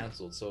gonna get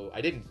canceled, so I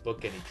didn't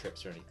book any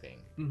trips or anything.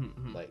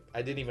 Mm-hmm. Like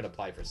I didn't even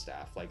apply for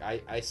staff. Like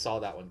I saw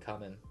that one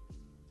coming.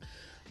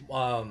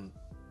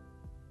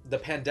 The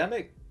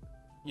pandemic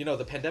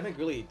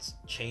really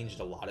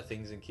changed a lot of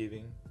things in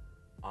cubing.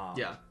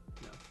 Yeah.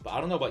 But I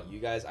don't know about you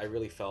guys. I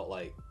really felt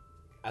like,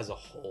 as a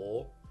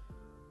whole,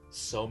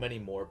 so many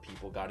more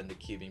people got into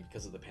cubing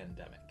because of the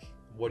pandemic.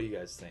 What do you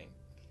guys think?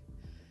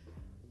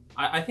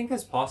 I think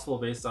it's possible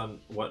based on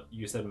what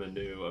you said,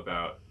 Manu,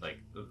 about like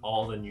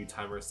all the new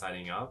timers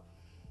signing up.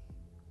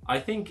 I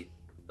think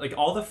like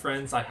all the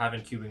friends I have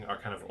in cubing are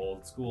kind of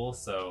old school,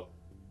 so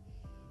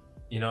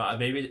you know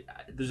maybe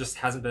there just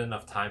hasn't been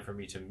enough time for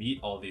me to meet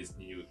all these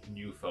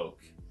new folk,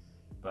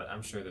 but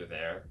I'm sure they're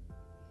there.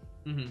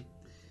 Mm-hmm.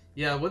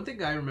 Yeah, one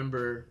thing I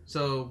remember.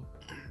 So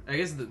I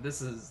guess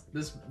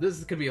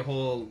this could be a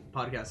whole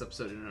podcast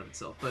episode in and of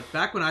itself. But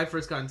back when I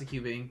first got into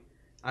cubing,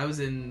 I was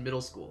in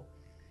middle school.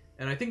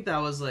 And I think that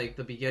was like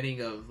the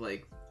beginning of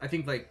like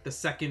the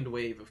second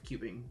wave of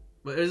cubing.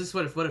 But it was just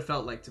what it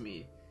felt like to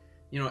me.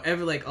 You know,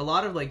 a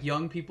lot of like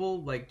young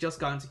people like just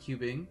got into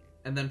cubing,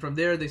 and then from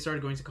there they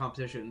started going to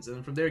competitions, and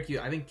then from there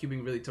I think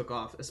cubing really took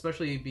off,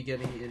 especially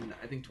beginning in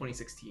I think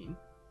 2016.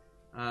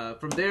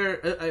 From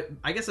there,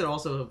 I guess it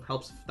also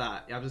helps with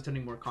that. I was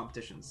attending more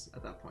competitions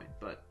at that point,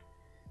 but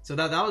so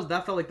that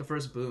felt like the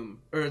first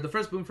boom, or the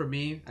first boom for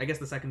me. I guess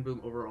the second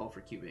boom overall for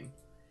cubing.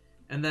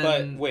 And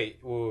then, but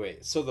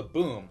wait. So the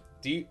boom.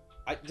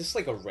 Just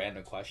like a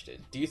random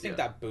question. Do you think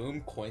that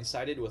boom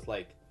coincided with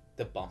like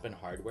the bump in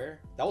hardware?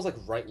 That was like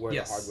right where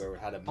Yes. the hardware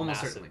had a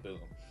Almost massive certainly. boom.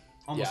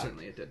 Almost Yeah.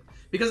 certainly it did,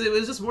 because it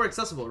was just more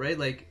accessible, right?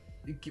 Like,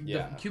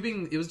 Yeah. the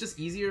cubing, it was just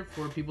easier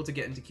for people to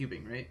get into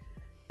cubing, right?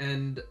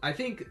 And I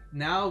think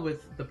now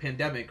with the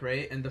pandemic,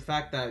 right, and the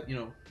fact that, you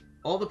know,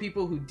 all the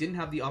people who didn't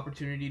have the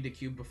opportunity to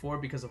cube before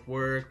because of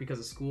work, because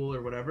of school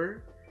or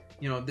whatever,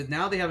 you know, that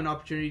now they have an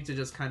opportunity to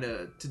just kind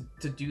of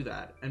to do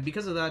that. And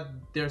because of that,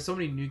 there are so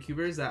many new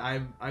cubers that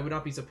I would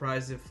not be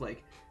surprised if,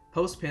 like,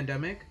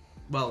 post-pandemic,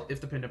 well,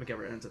 if the pandemic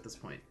ever ends at this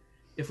point,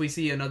 if we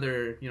see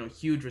another, you know,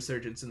 huge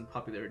resurgence in the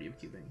popularity of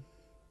cubing.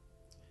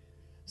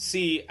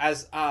 See,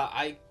 as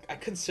I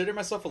consider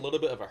myself a little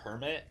bit of a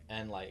hermit,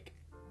 and like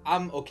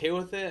I'm okay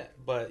with it,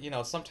 but you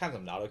know sometimes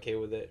I'm not okay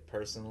with it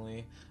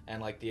personally.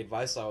 And like the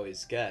advice I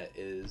always get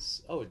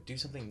is, oh, do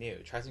something new,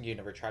 try something you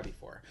never tried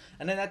before.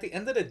 And then at the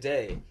end of the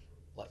day,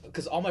 like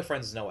because all my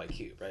friends know I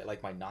cube, right?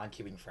 Like my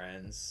non-cubing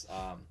friends.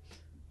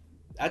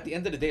 At the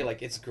end of the day,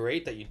 like it's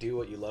great that you do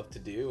what you love to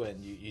do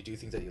and you do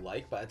things that you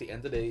like, but at the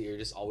end of the day, you're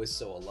just always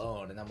so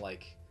alone. And I'm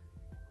like,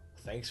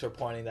 thanks for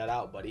pointing that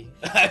out, buddy.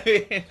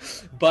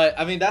 But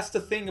I mean, that's the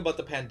thing about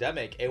the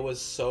pandemic. It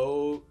was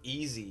so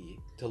easy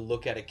to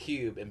look at a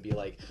cube and be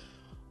like,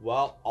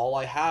 well, all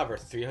I have are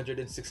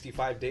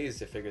 365 days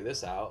to figure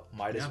this out.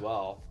 Might as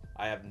well.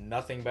 I have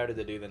nothing better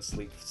to do than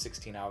sleep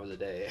 16 hours a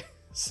day.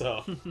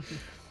 So,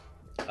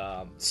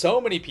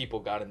 so many people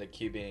got into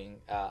cubing,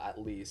 at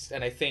least.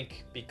 And I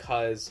think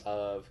because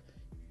of,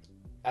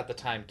 at the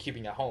time,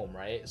 cubing at home,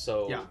 right?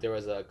 So there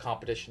was a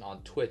competition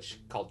on Twitch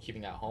called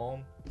Cubing at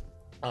Home.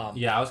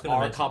 I was going to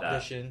mention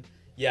competition.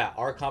 Yeah,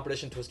 our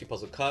competition, Twisty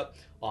Puzzle Cup,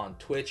 on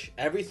Twitch.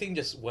 Everything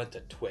just went to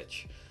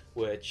Twitch,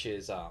 which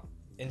is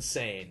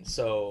insane.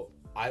 So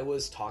I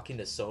was talking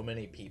to so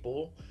many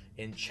people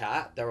in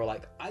chat that were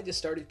like, I just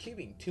started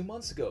cubing 2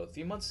 months ago,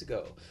 3 months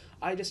ago.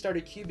 I just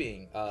started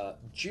cubing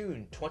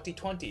June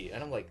 2020.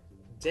 And I'm like,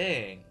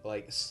 dang,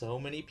 like so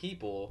many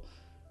people.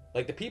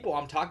 Like the people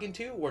I'm talking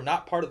to were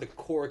not part of the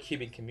core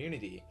cubing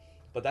community.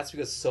 But that's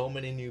because so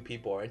many new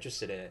people are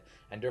interested in it.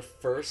 And their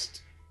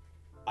first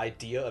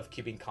idea of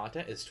keeping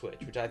content is Twitch,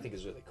 which I think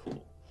is really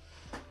cool.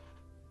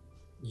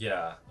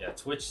 Yeah,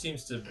 Twitch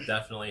seems to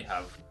definitely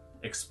have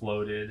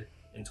exploded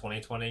in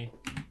 2020.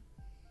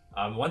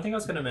 One thing I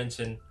was going to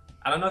mention,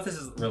 I don't know if this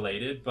is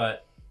related,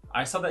 but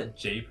I saw that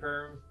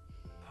JPerm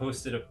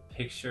posted a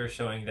picture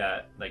showing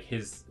that like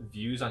his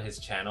views on his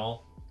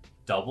channel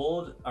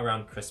doubled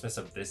around Christmas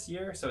of this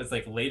year. So it's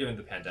like later in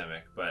the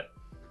pandemic, but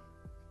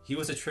he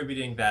was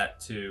attributing that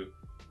to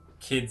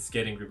kids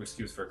getting Rubik's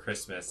Cubes for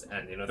Christmas,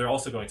 and you know they're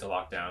also going to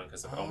lockdown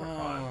because of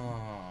Omicron.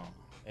 Oh,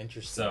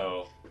 interesting.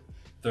 So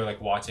they're like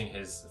watching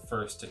his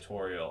first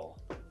tutorial.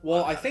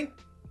 Well, I think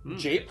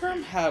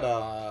JPerm had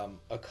a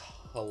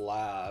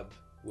collab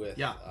with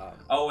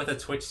with a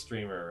Twitch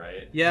streamer,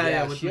 right?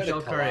 Yeah, with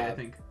Michelle Curry, I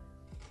think.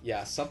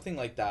 Yeah, something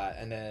like that.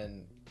 And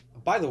then,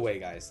 by the way,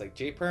 guys, like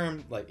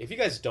JPerm, like if you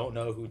guys don't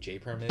know who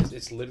JPerm is,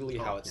 it's literally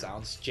how it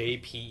sounds.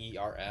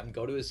 JPERM.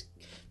 Go to his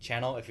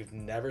channel. If you've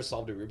never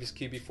solved a Rubik's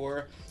Cube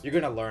before, you're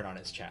gonna learn on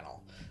his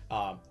channel.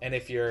 And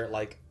if you're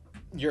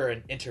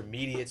an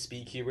intermediate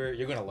speed cuber,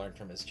 you're gonna learn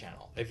from his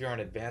channel. If you're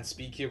an advanced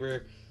speed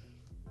cuber,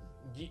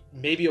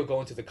 maybe you'll go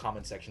into the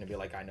comment section and be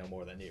like, I know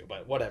more than you,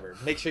 but whatever.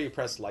 Make sure you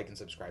press like and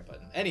subscribe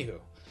button. Anywho,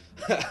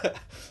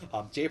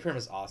 JPerm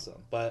is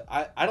awesome, but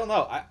I don't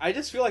know. I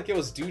just feel like it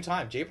was due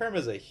time. JPerm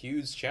is a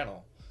huge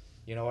channel.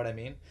 You know what I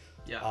mean?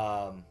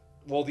 Yeah.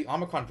 Well, the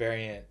Omicron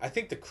variant, I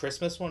think the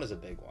Christmas one is a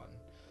big one.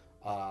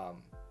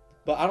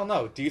 But I don't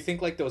know. Do you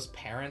think like those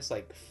parents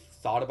like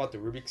thought about the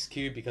Rubik's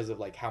Cube because of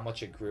like how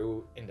much it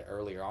grew in the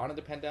earlier on in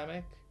the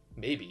pandemic?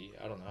 Maybe.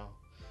 I don't know.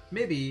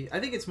 Maybe. I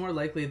think it's more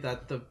likely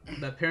that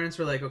that parents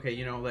were like, okay,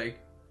 you know, like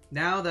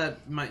now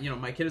that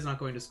my kid is not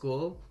going to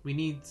school, they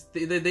need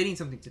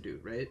something to do,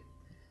 right?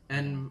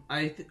 And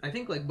I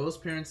think like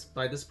most parents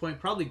by this point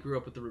probably grew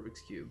up with the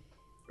Rubik's Cube,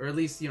 or at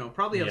least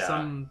probably have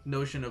some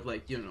notion of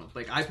like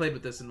like I played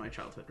with this in my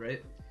childhood,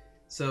 right?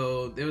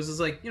 So it was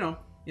just like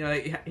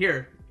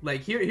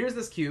like, here's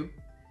this cube,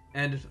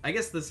 and I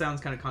guess this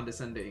sounds kind of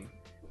condescending.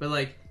 But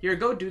like, here,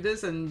 go do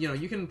this, and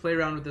you can play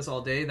around with this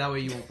all day. That way,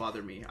 you won't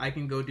bother me. I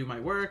can go do my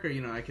work, or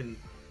I can,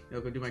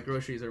 go do my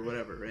groceries or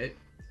whatever, right?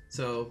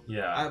 So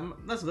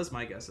that's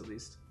my guess at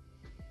least.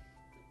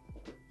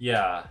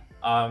 Yeah.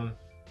 Well,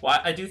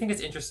 I do think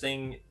it's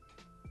interesting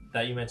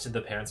that you mentioned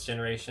the parents'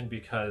 generation,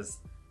 because,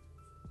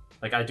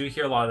 like, I do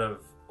hear a lot of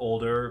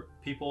older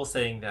people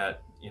saying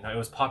that it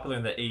was popular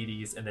in the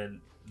 '80s, and then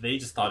they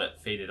just thought it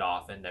faded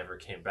off and never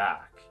came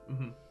back.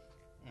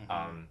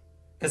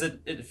 Because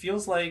it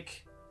feels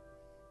like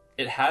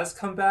it has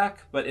come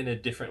back, but in a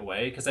different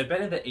way. Because I bet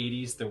in the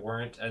 80s there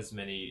weren't as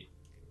many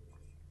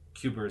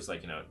cubers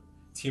like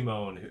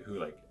Timon who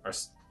like are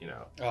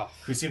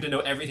who seem to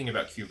know everything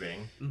about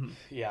cubing.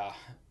 Yeah.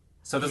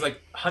 So there's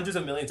like hundreds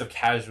of millions of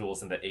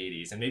casuals in the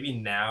 80s, and maybe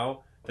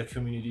now the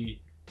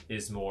community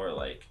is more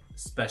like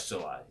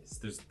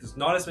specialized. There's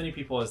not as many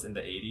people as in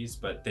the 80s,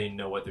 but they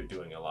know what they're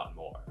doing a lot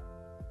more.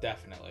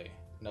 Definitely.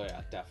 No,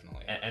 yeah,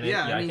 definitely. And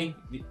I think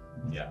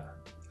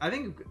I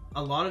think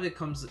a lot of it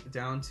comes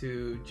down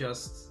to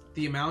just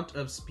the amount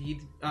of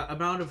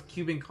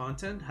cubing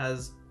content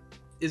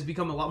is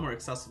become a lot more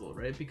accessible,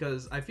 right?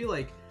 Because I feel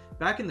like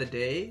back in the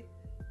day,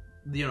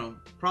 you know,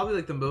 probably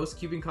like the most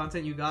cubing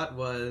content you got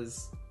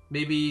was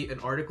maybe an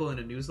article in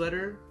a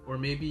newsletter, or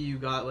maybe you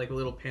got like a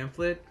little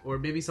pamphlet, or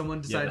maybe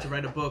someone decided to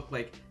write a book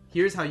like,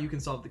 here's how you can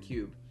solve the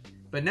cube.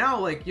 But now,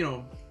 like, you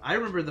know, I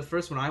remember the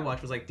first one I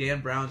watched was like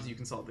Dan Brown's You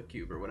Can Solve the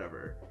Cube or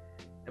whatever.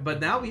 But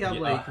now we have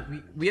like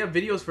we have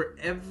videos for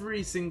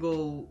every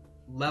single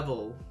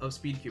level of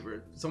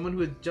speedcuber. Someone who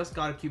had just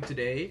got a cube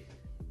today,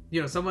 you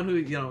know, someone who,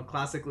 you know,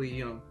 classically,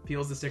 you know,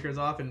 peels the stickers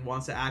off and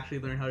wants to actually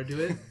learn how to do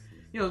it.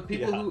 You know,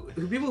 people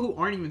who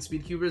aren't even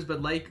speedcubers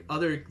but like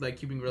other like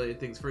cubing related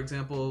things. For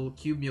example,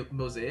 cube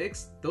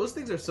mosaics. Those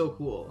things are so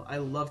cool. I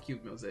love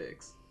cube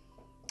mosaics.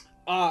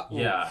 I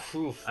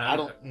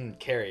don't,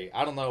 Carrie,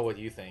 I don't know what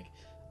you think.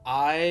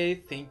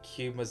 I think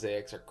cube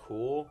mosaics are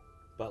cool,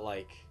 but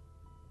like,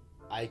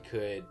 I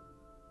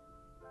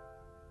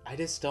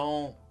just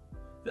don't.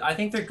 I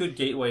think they're good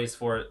gateways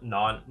for okay,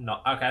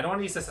 I don't want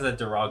to use this as a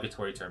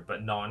derogatory term,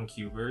 but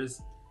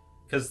non-cubers,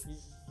 because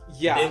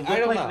they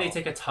look like they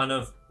take a ton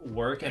of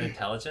work and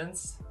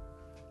intelligence.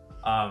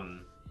 I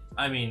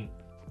mean,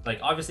 like,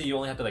 obviously you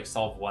only have to like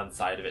solve one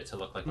side of it to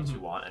look like what you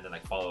want, and then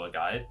like follow a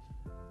guide.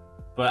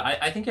 But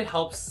I think it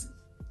helps,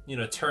 you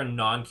know, turn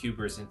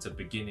non-cubers into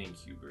beginning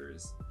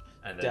cubers,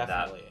 and then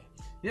definitely.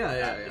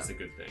 It's a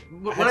good thing.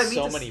 I have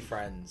so many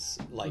friends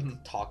like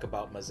talk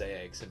about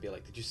mosaics and be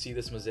like, "Did you see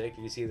this mosaic?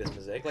 Did you see this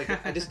mosaic?" Like,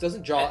 it just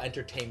doesn't draw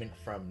entertainment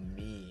from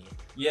me.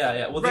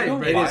 Well, they go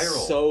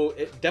viral.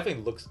 It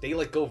definitely looks. They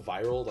like go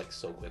viral like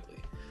so quickly.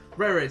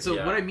 Right.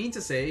 So what I mean to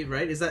say,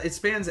 right, is that it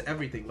spans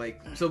everything. Like,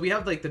 so we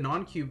have like the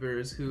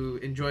non-cubers who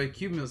enjoy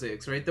cube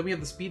mosaics, right? Then we have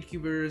the speed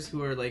cubers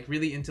who are like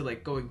really into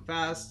like going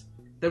fast.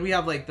 Then we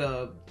have like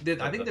I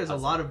think there's a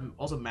lot of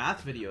also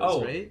math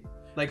videos, right?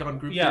 Like on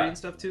group theory and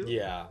stuff too.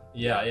 Yeah.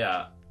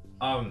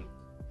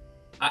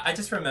 I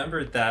just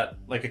remembered that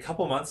like a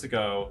couple months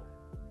ago.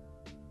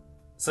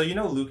 So you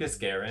know Lucas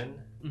Guerin,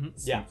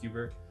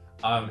 Speedcuber.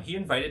 He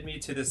invited me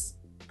to this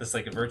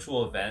like a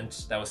virtual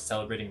event that was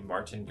celebrating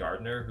Martin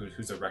Gardner,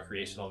 who's a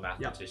recreational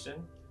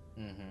mathematician.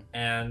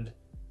 And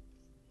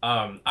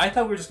I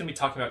thought we were just gonna be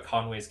talking about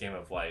Conway's Game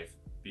of Life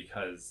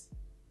because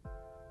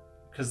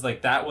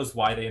like that was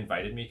why they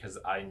invited me, because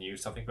I knew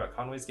something about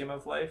Conway's Game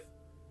of Life.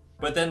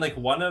 But then like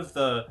one of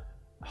the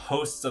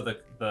hosts of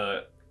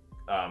the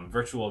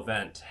virtual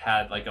event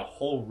had like a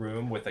whole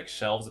room with like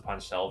shelves upon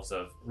shelves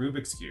of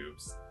Rubik's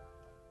cubes,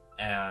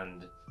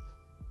 and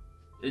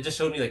it just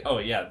showed me like, oh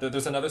yeah,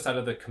 there's another side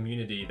of the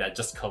community that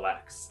just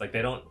collects. Like,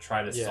 they don't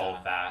try to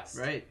solve fast,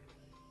 right?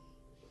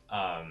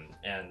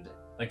 And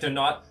like they're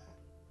not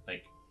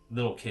like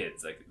little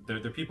kids. Like they're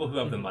people who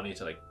have the money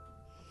to like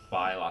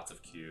buy lots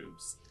of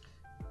cubes.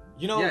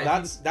 You know,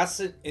 that's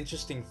an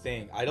interesting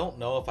thing. I don't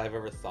know if I've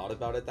ever thought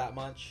about it that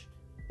much,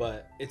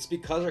 but it's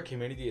because our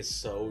community is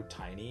so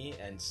tiny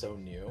and so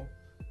new.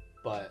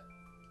 But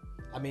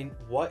I mean,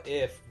 what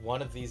if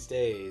one of these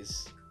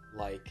days,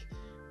 like,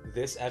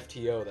 this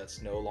FTO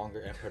that's no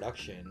longer in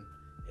production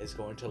is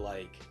going to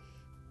like,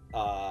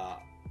 I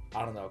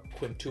don't know,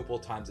 quintuple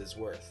times its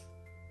worth,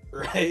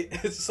 right?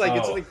 It's like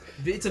it's a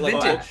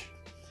vintage,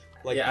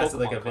 it's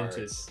like a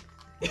vintage.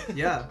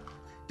 Yeah.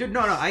 Dude,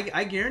 no,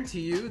 I guarantee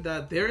you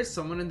that there is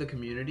someone in the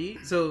community.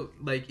 So,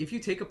 like, if you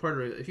take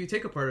apart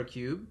a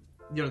cube,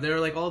 you know, there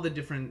are like all the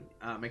different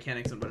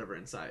mechanics and whatever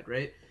inside,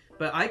 right?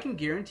 But I can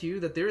guarantee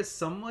you that there is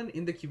someone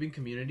in the cubing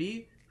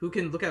community who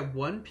can look at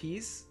one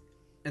piece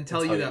and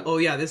tell you that, oh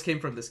yeah, this came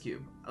from this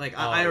cube. Like,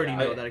 I already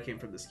know that it came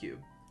from this cube.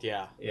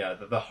 Yeah,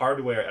 the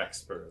hardware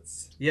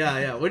experts.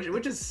 Yeah,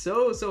 which is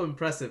so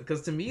impressive,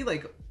 because to me,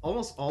 like,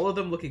 almost all of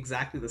them look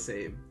exactly the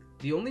same.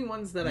 The only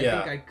ones that I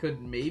think I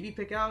could maybe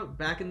pick out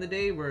back in the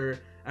day were,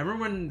 I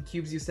remember when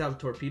cubes used to have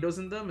torpedoes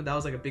in them, and that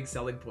was like a big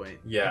selling point.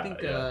 I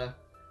think,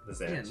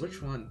 which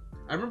one?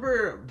 I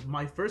remember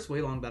my first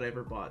Waylong that I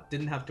ever bought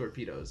didn't have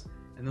torpedoes,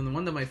 and then the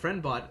one that my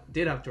friend bought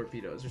did have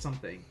torpedoes or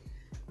something.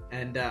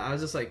 And I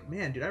was just like,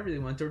 man, dude, I really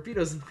want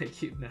torpedoes in my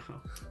cube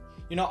now.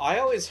 You know, I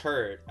always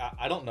heard,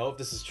 I don't know if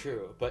this is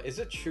true, but is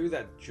it true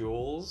that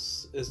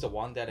Jules is the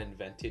one that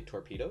invented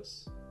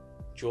torpedoes?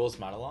 Jules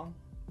Manalong?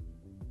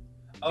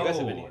 Do you guys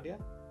have any idea?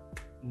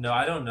 No,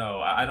 I don't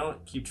know. I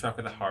don't keep track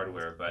of the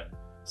hardware, but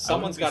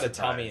someone's got to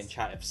tell me in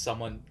chat if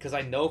someone, because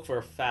I know for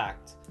a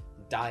fact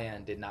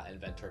Diane did not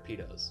invent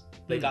torpedoes.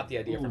 They got the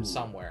idea from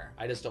somewhere.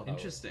 I just don't know.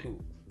 Interesting. Who.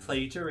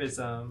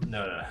 Plagiarism?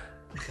 No.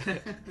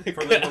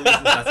 For legal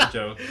reasons, that's a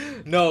joke.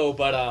 No,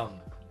 but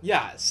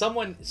yeah,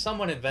 someone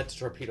invented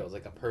torpedoes,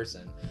 like a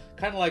person.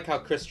 Kind of like how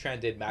Chris Tran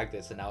did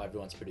magnets, and now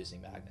everyone's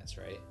producing magnets,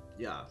 right?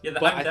 Yeah.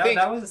 But I think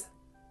that was.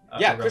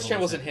 Chris Tran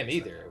wasn't him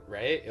either,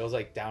 right? It was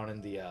like down in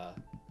the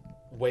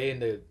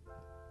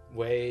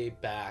way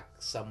back,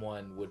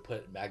 someone would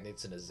put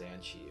magnets in a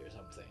Zanshi or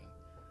something.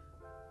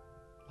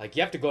 Like,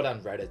 you have to go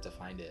down Reddit to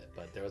find it,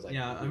 but there was like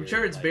I'm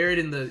sure it's buried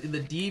in the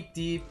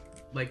deep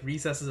like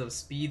recesses of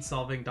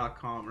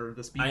speedsolving.com or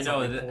the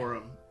speedsolving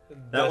forum.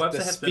 That website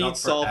the has been up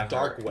Speedsolve forever.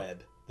 dark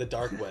web. The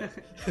dark web.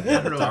 I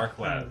don't know. Dark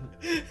web.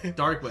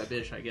 Dark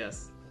web-ish, I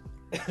guess.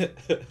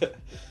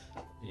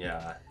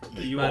 Yeah.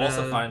 You But, will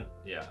also find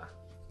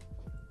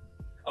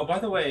Oh, by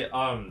the way,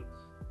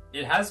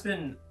 it has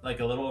been like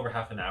a little over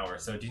half an hour,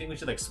 so do you think we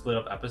should like split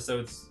up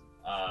episodes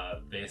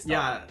based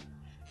on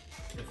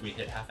if we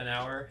hit half an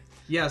hour?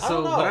 Yeah, I so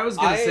don't know. what I was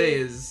gonna say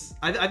is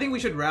I think we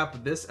should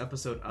wrap this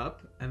episode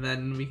up and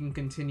then we can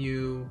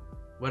continue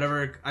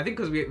whatever. I think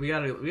because we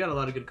got a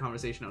lot of good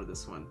conversation out of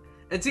this one.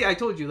 And see, I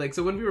told you, like,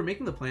 so when we were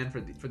making the plan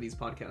for these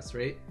podcasts,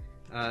 right?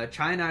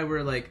 Chai and I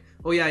were like,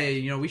 oh yeah,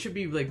 you know, we should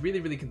be like really,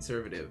 really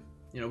conservative.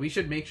 You know, we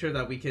should make sure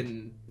that we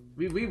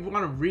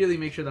want to really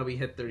make sure that we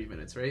hit 30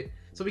 minutes, right?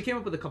 So we came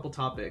up with a couple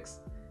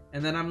topics,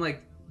 and then I'm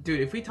like, dude,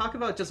 if we talk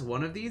about just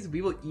one of these,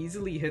 we will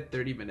easily hit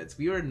 30 minutes.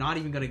 We are not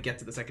even going to get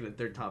to the second and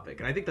third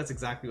topic, and I think that's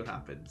exactly what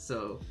happened.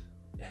 So,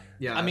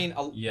 yeah. I mean,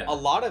 a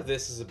lot of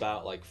this is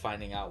about like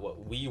finding out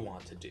what we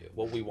want to do,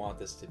 what we want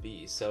this to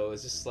be. So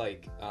it's just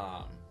like,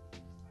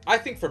 I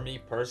think for me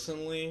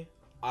personally,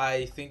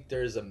 I think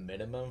there's a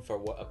minimum for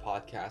what a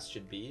podcast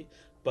should be,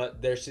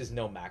 but there's just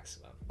no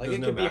maximum. Like there's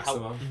it no could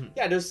maximum.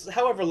 be there's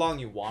however long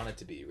you want it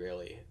to be,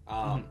 really.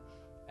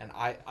 And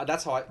I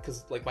that's how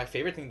because like my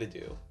favorite thing to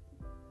do,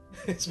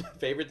 it's my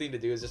favorite thing to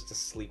do is just to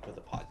sleep with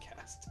a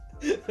podcast.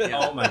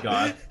 Yeah. Oh my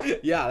god.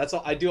 Yeah, that's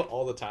all I do it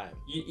all the time.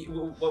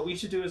 What we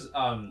should do is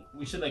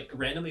we should like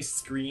randomly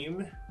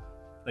scream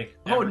like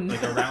Oh, like no.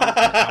 around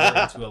an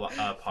hour into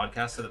a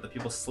podcast so that the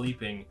people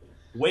sleeping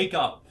wake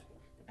up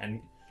and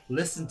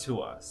listen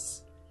to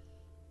us.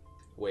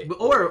 Wait.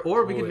 Or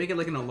we can wait. make it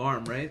like an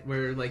alarm, right?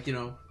 Where like, you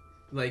know,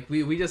 like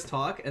we just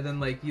talk and then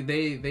like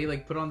they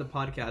like put on the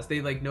podcast.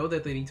 They like know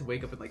that they need to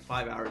wake up in like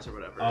 5 hours or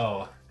whatever.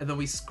 Oh, And then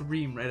we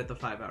scream right at the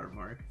 5 hour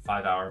mark.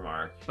 5 hour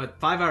mark. But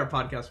 5 hour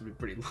podcast would be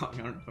pretty long.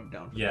 I don't know if I'm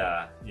down for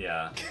Yeah.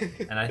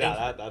 And I think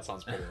yeah, that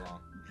sounds pretty long.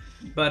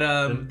 that.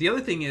 But the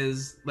other thing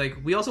is, like,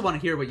 we also want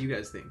to hear what you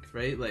guys think,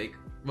 right? Like,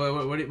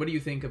 what do you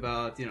think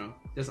about, you know,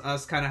 just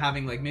us kind of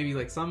having like maybe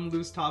like some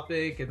loose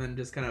topic and then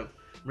just kind of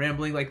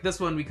rambling. Like this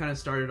one, we kind of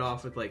started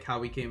off with like how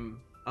we came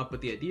up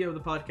with the idea of the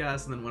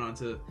podcast and then went on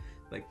to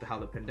like how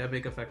the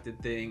pandemic affected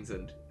things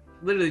and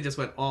literally just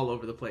went all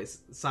over the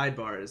place.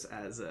 Sidebars,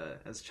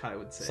 as Chai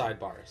would say.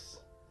 Sidebars.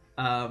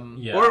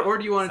 Yeah, or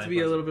do you want it to be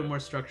a sidebars little are bit good. more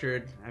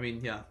structured? I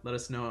mean, yeah, let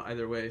us know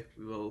either way.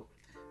 We will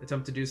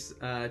attempt to do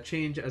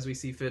change as we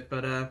see fit.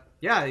 But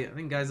yeah, I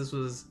think, guys, this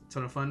was a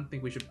ton of fun. I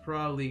think we should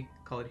probably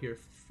call it here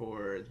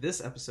for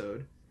this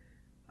episode.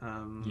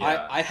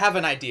 Yeah. I have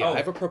an idea. Oh, I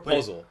have a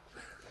proposal.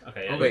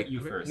 Okay, Oh, wait. you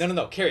first.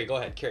 No. Carrie, go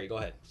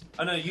ahead.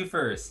 Oh no, you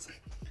first.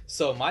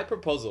 So my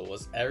proposal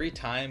was every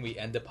time we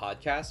end a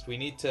podcast, we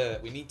need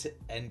to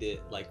end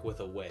it like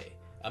with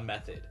a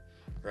method,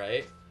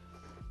 right?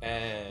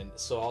 And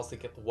so I was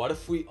thinking, what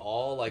if we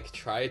all like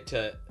try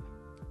to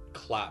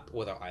clap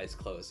with our eyes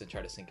closed and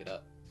try to sync it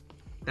up?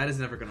 That is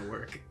never gonna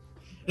work.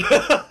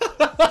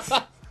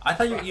 I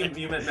thought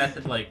you meant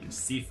method like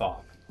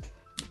CFOP.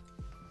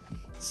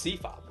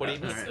 CFOP. What do you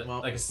mean? Alright, well-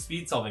 Like a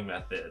speed solving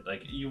method.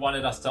 Like you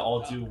wanted us to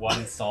all do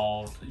one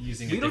solve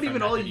using. We a don't different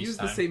even all method each use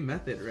the time. same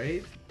method,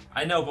 right?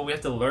 I know, but we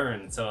have to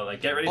learn. So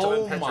like, get ready to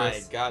Oh win Tetris.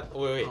 my god!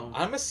 Wait. Oh.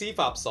 I'm a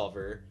CFOP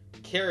solver.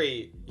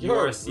 Carrie, You're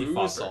you're a a CFOPper.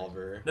 Rue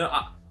solver.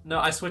 No,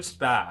 I switched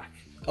back.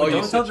 Oh, you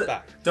Don't tell switched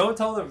back. Don't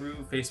tell the Rue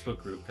Facebook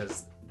group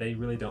because they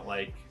really don't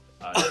like.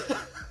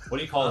 What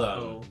do you call them?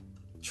 Uh-oh.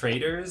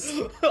 Traders?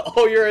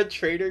 Oh, you're a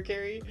traitor,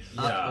 Carrie?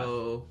 Yeah.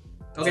 Uh-oh.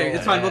 Okay, Oh,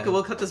 it's fine. man.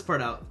 We'll cut this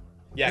part out.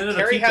 Yeah, No,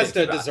 Carrie keep has it, the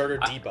keep it. deserter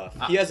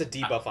debuff. He has a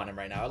debuff on him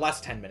right now. It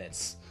lasts 10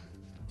 minutes.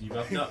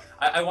 Debuff? No,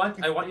 I want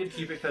you to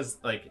keep it because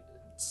like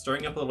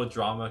stirring up a little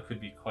drama could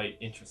be quite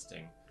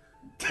interesting.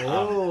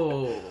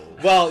 Oh.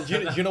 Well,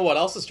 you know what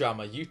else is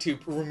drama? YouTube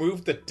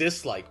removed the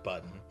dislike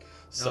button.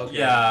 So Okay.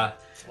 Yeah.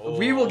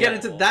 We will get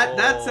into that.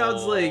 That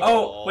sounds like-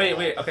 Oh,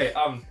 wait. Okay.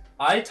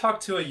 I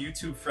talked to a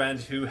YouTube friend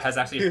who has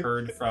actually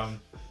heard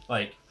from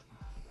like.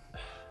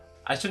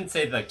 I shouldn't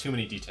say like too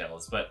many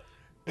details, but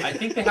I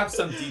think they have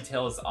some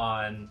details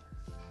on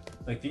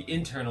like the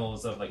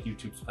internals of like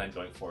YouTube's plan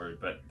going forward,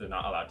 but they're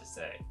not allowed to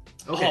say.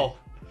 Okay. Oh.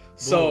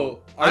 So, Whoa.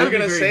 are I you would be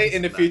gonna very say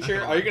in the interested in that.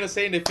 future? Are you gonna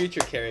say in the future,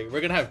 Carrie?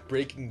 We're gonna have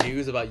breaking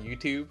news about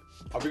YouTube.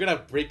 Are we gonna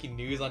have breaking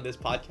news on this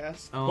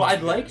podcast? Oh Well, my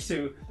I'd like gosh.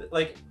 to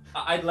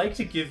I'd like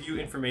to give you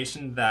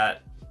information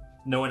that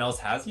no one else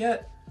has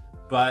yet,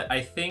 but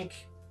I think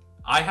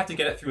I have to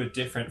get it through a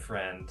different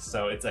friend,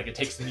 so it's like it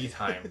takes me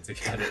time to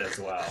get it as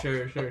well.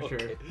 Sure.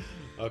 Okay.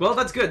 Well,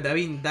 that's good. I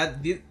mean,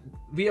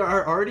 we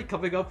are already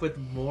coming up with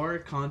more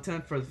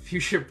content for the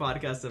future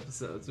podcast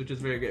episodes, which is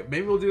very good.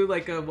 Maybe we'll do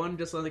like a one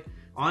just like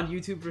on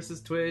YouTube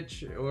versus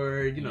Twitch,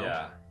 or you know,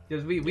 Yeah.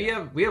 because we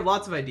have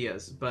lots of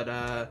ideas. But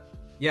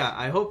yeah,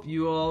 I hope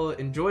you all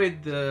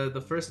enjoyed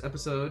the first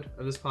episode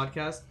of this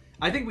podcast.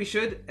 I think we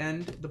should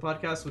end the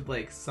podcast with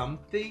like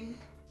something.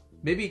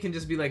 Maybe it can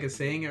just be like a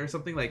saying or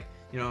something like,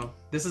 you know,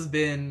 this has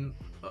been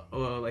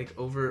like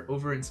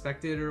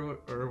Overinspected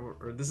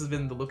or this has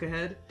been the look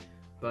ahead.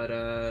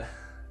 But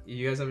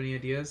you guys have any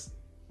ideas?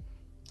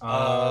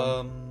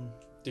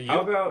 Do you?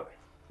 How about?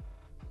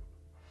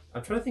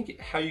 I'm trying to think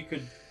how you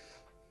could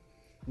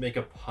make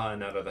a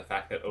pun out of the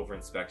fact that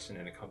overinspection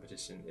in a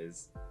competition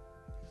is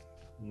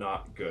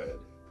not good.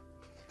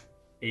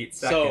 8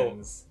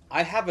 seconds. So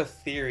I have a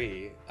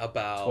theory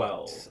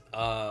about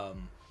 12.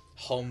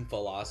 Home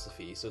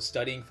philosophy. So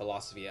studying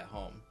philosophy at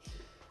home.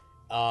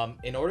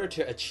 In order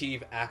to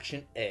achieve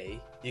action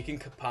A, you can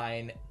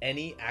combine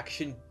any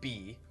action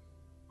B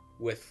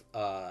with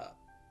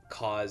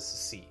cause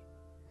C.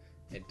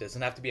 It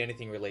doesn't have to be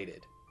anything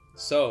related.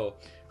 So,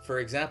 for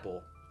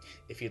example,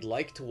 if you'd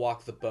like to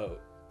walk the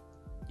boat,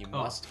 you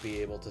must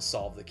be able to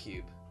solve the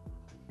cube.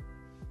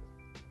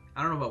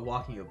 I don't know about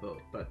walking a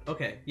boat, but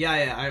okay. Yeah,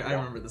 I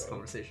remember this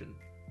conversation.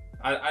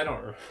 I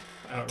don't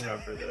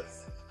remember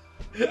this.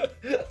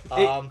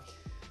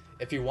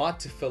 If you want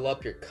to fill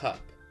up your cup,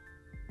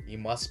 you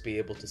must be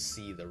able to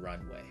see the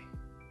runway.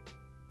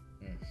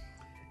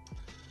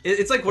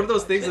 It's like one of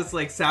those things that's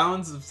like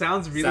sounds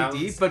really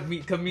deep, but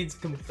means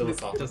complete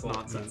just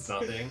nonsense. Means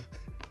nothing.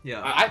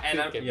 Yeah, I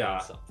think it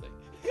means something.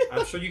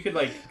 I'm sure you could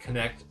like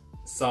connect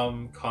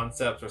some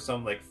concepts or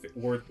some like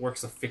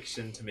works of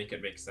fiction to make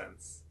it make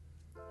sense.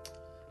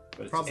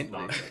 But it's Probably. just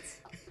nonsense.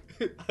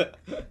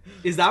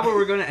 Is that what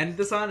we're going to end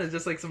this on? Is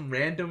just like some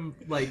random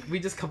like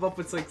we just come up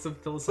with like some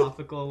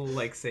philosophical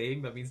like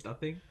saying that means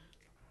nothing?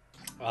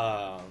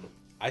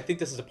 I think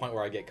this is the point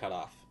where I get cut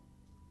off.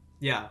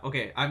 Yeah.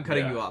 Okay, I'm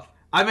cutting you off.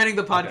 I'm ending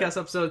the podcast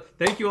episode.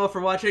 Thank you all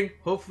for watching.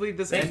 Hopefully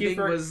this ending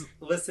was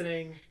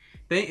listening.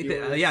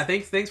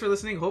 Thanks for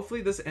listening.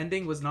 Hopefully this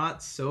ending was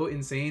not so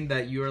insane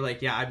that you are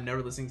like, yeah, I'm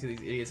never listening to these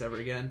idiots ever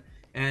again.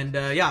 And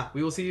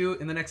we will see you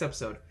in the next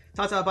episode.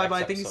 Ta-ta,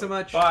 bye-bye. Thank you so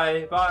much.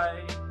 Bye.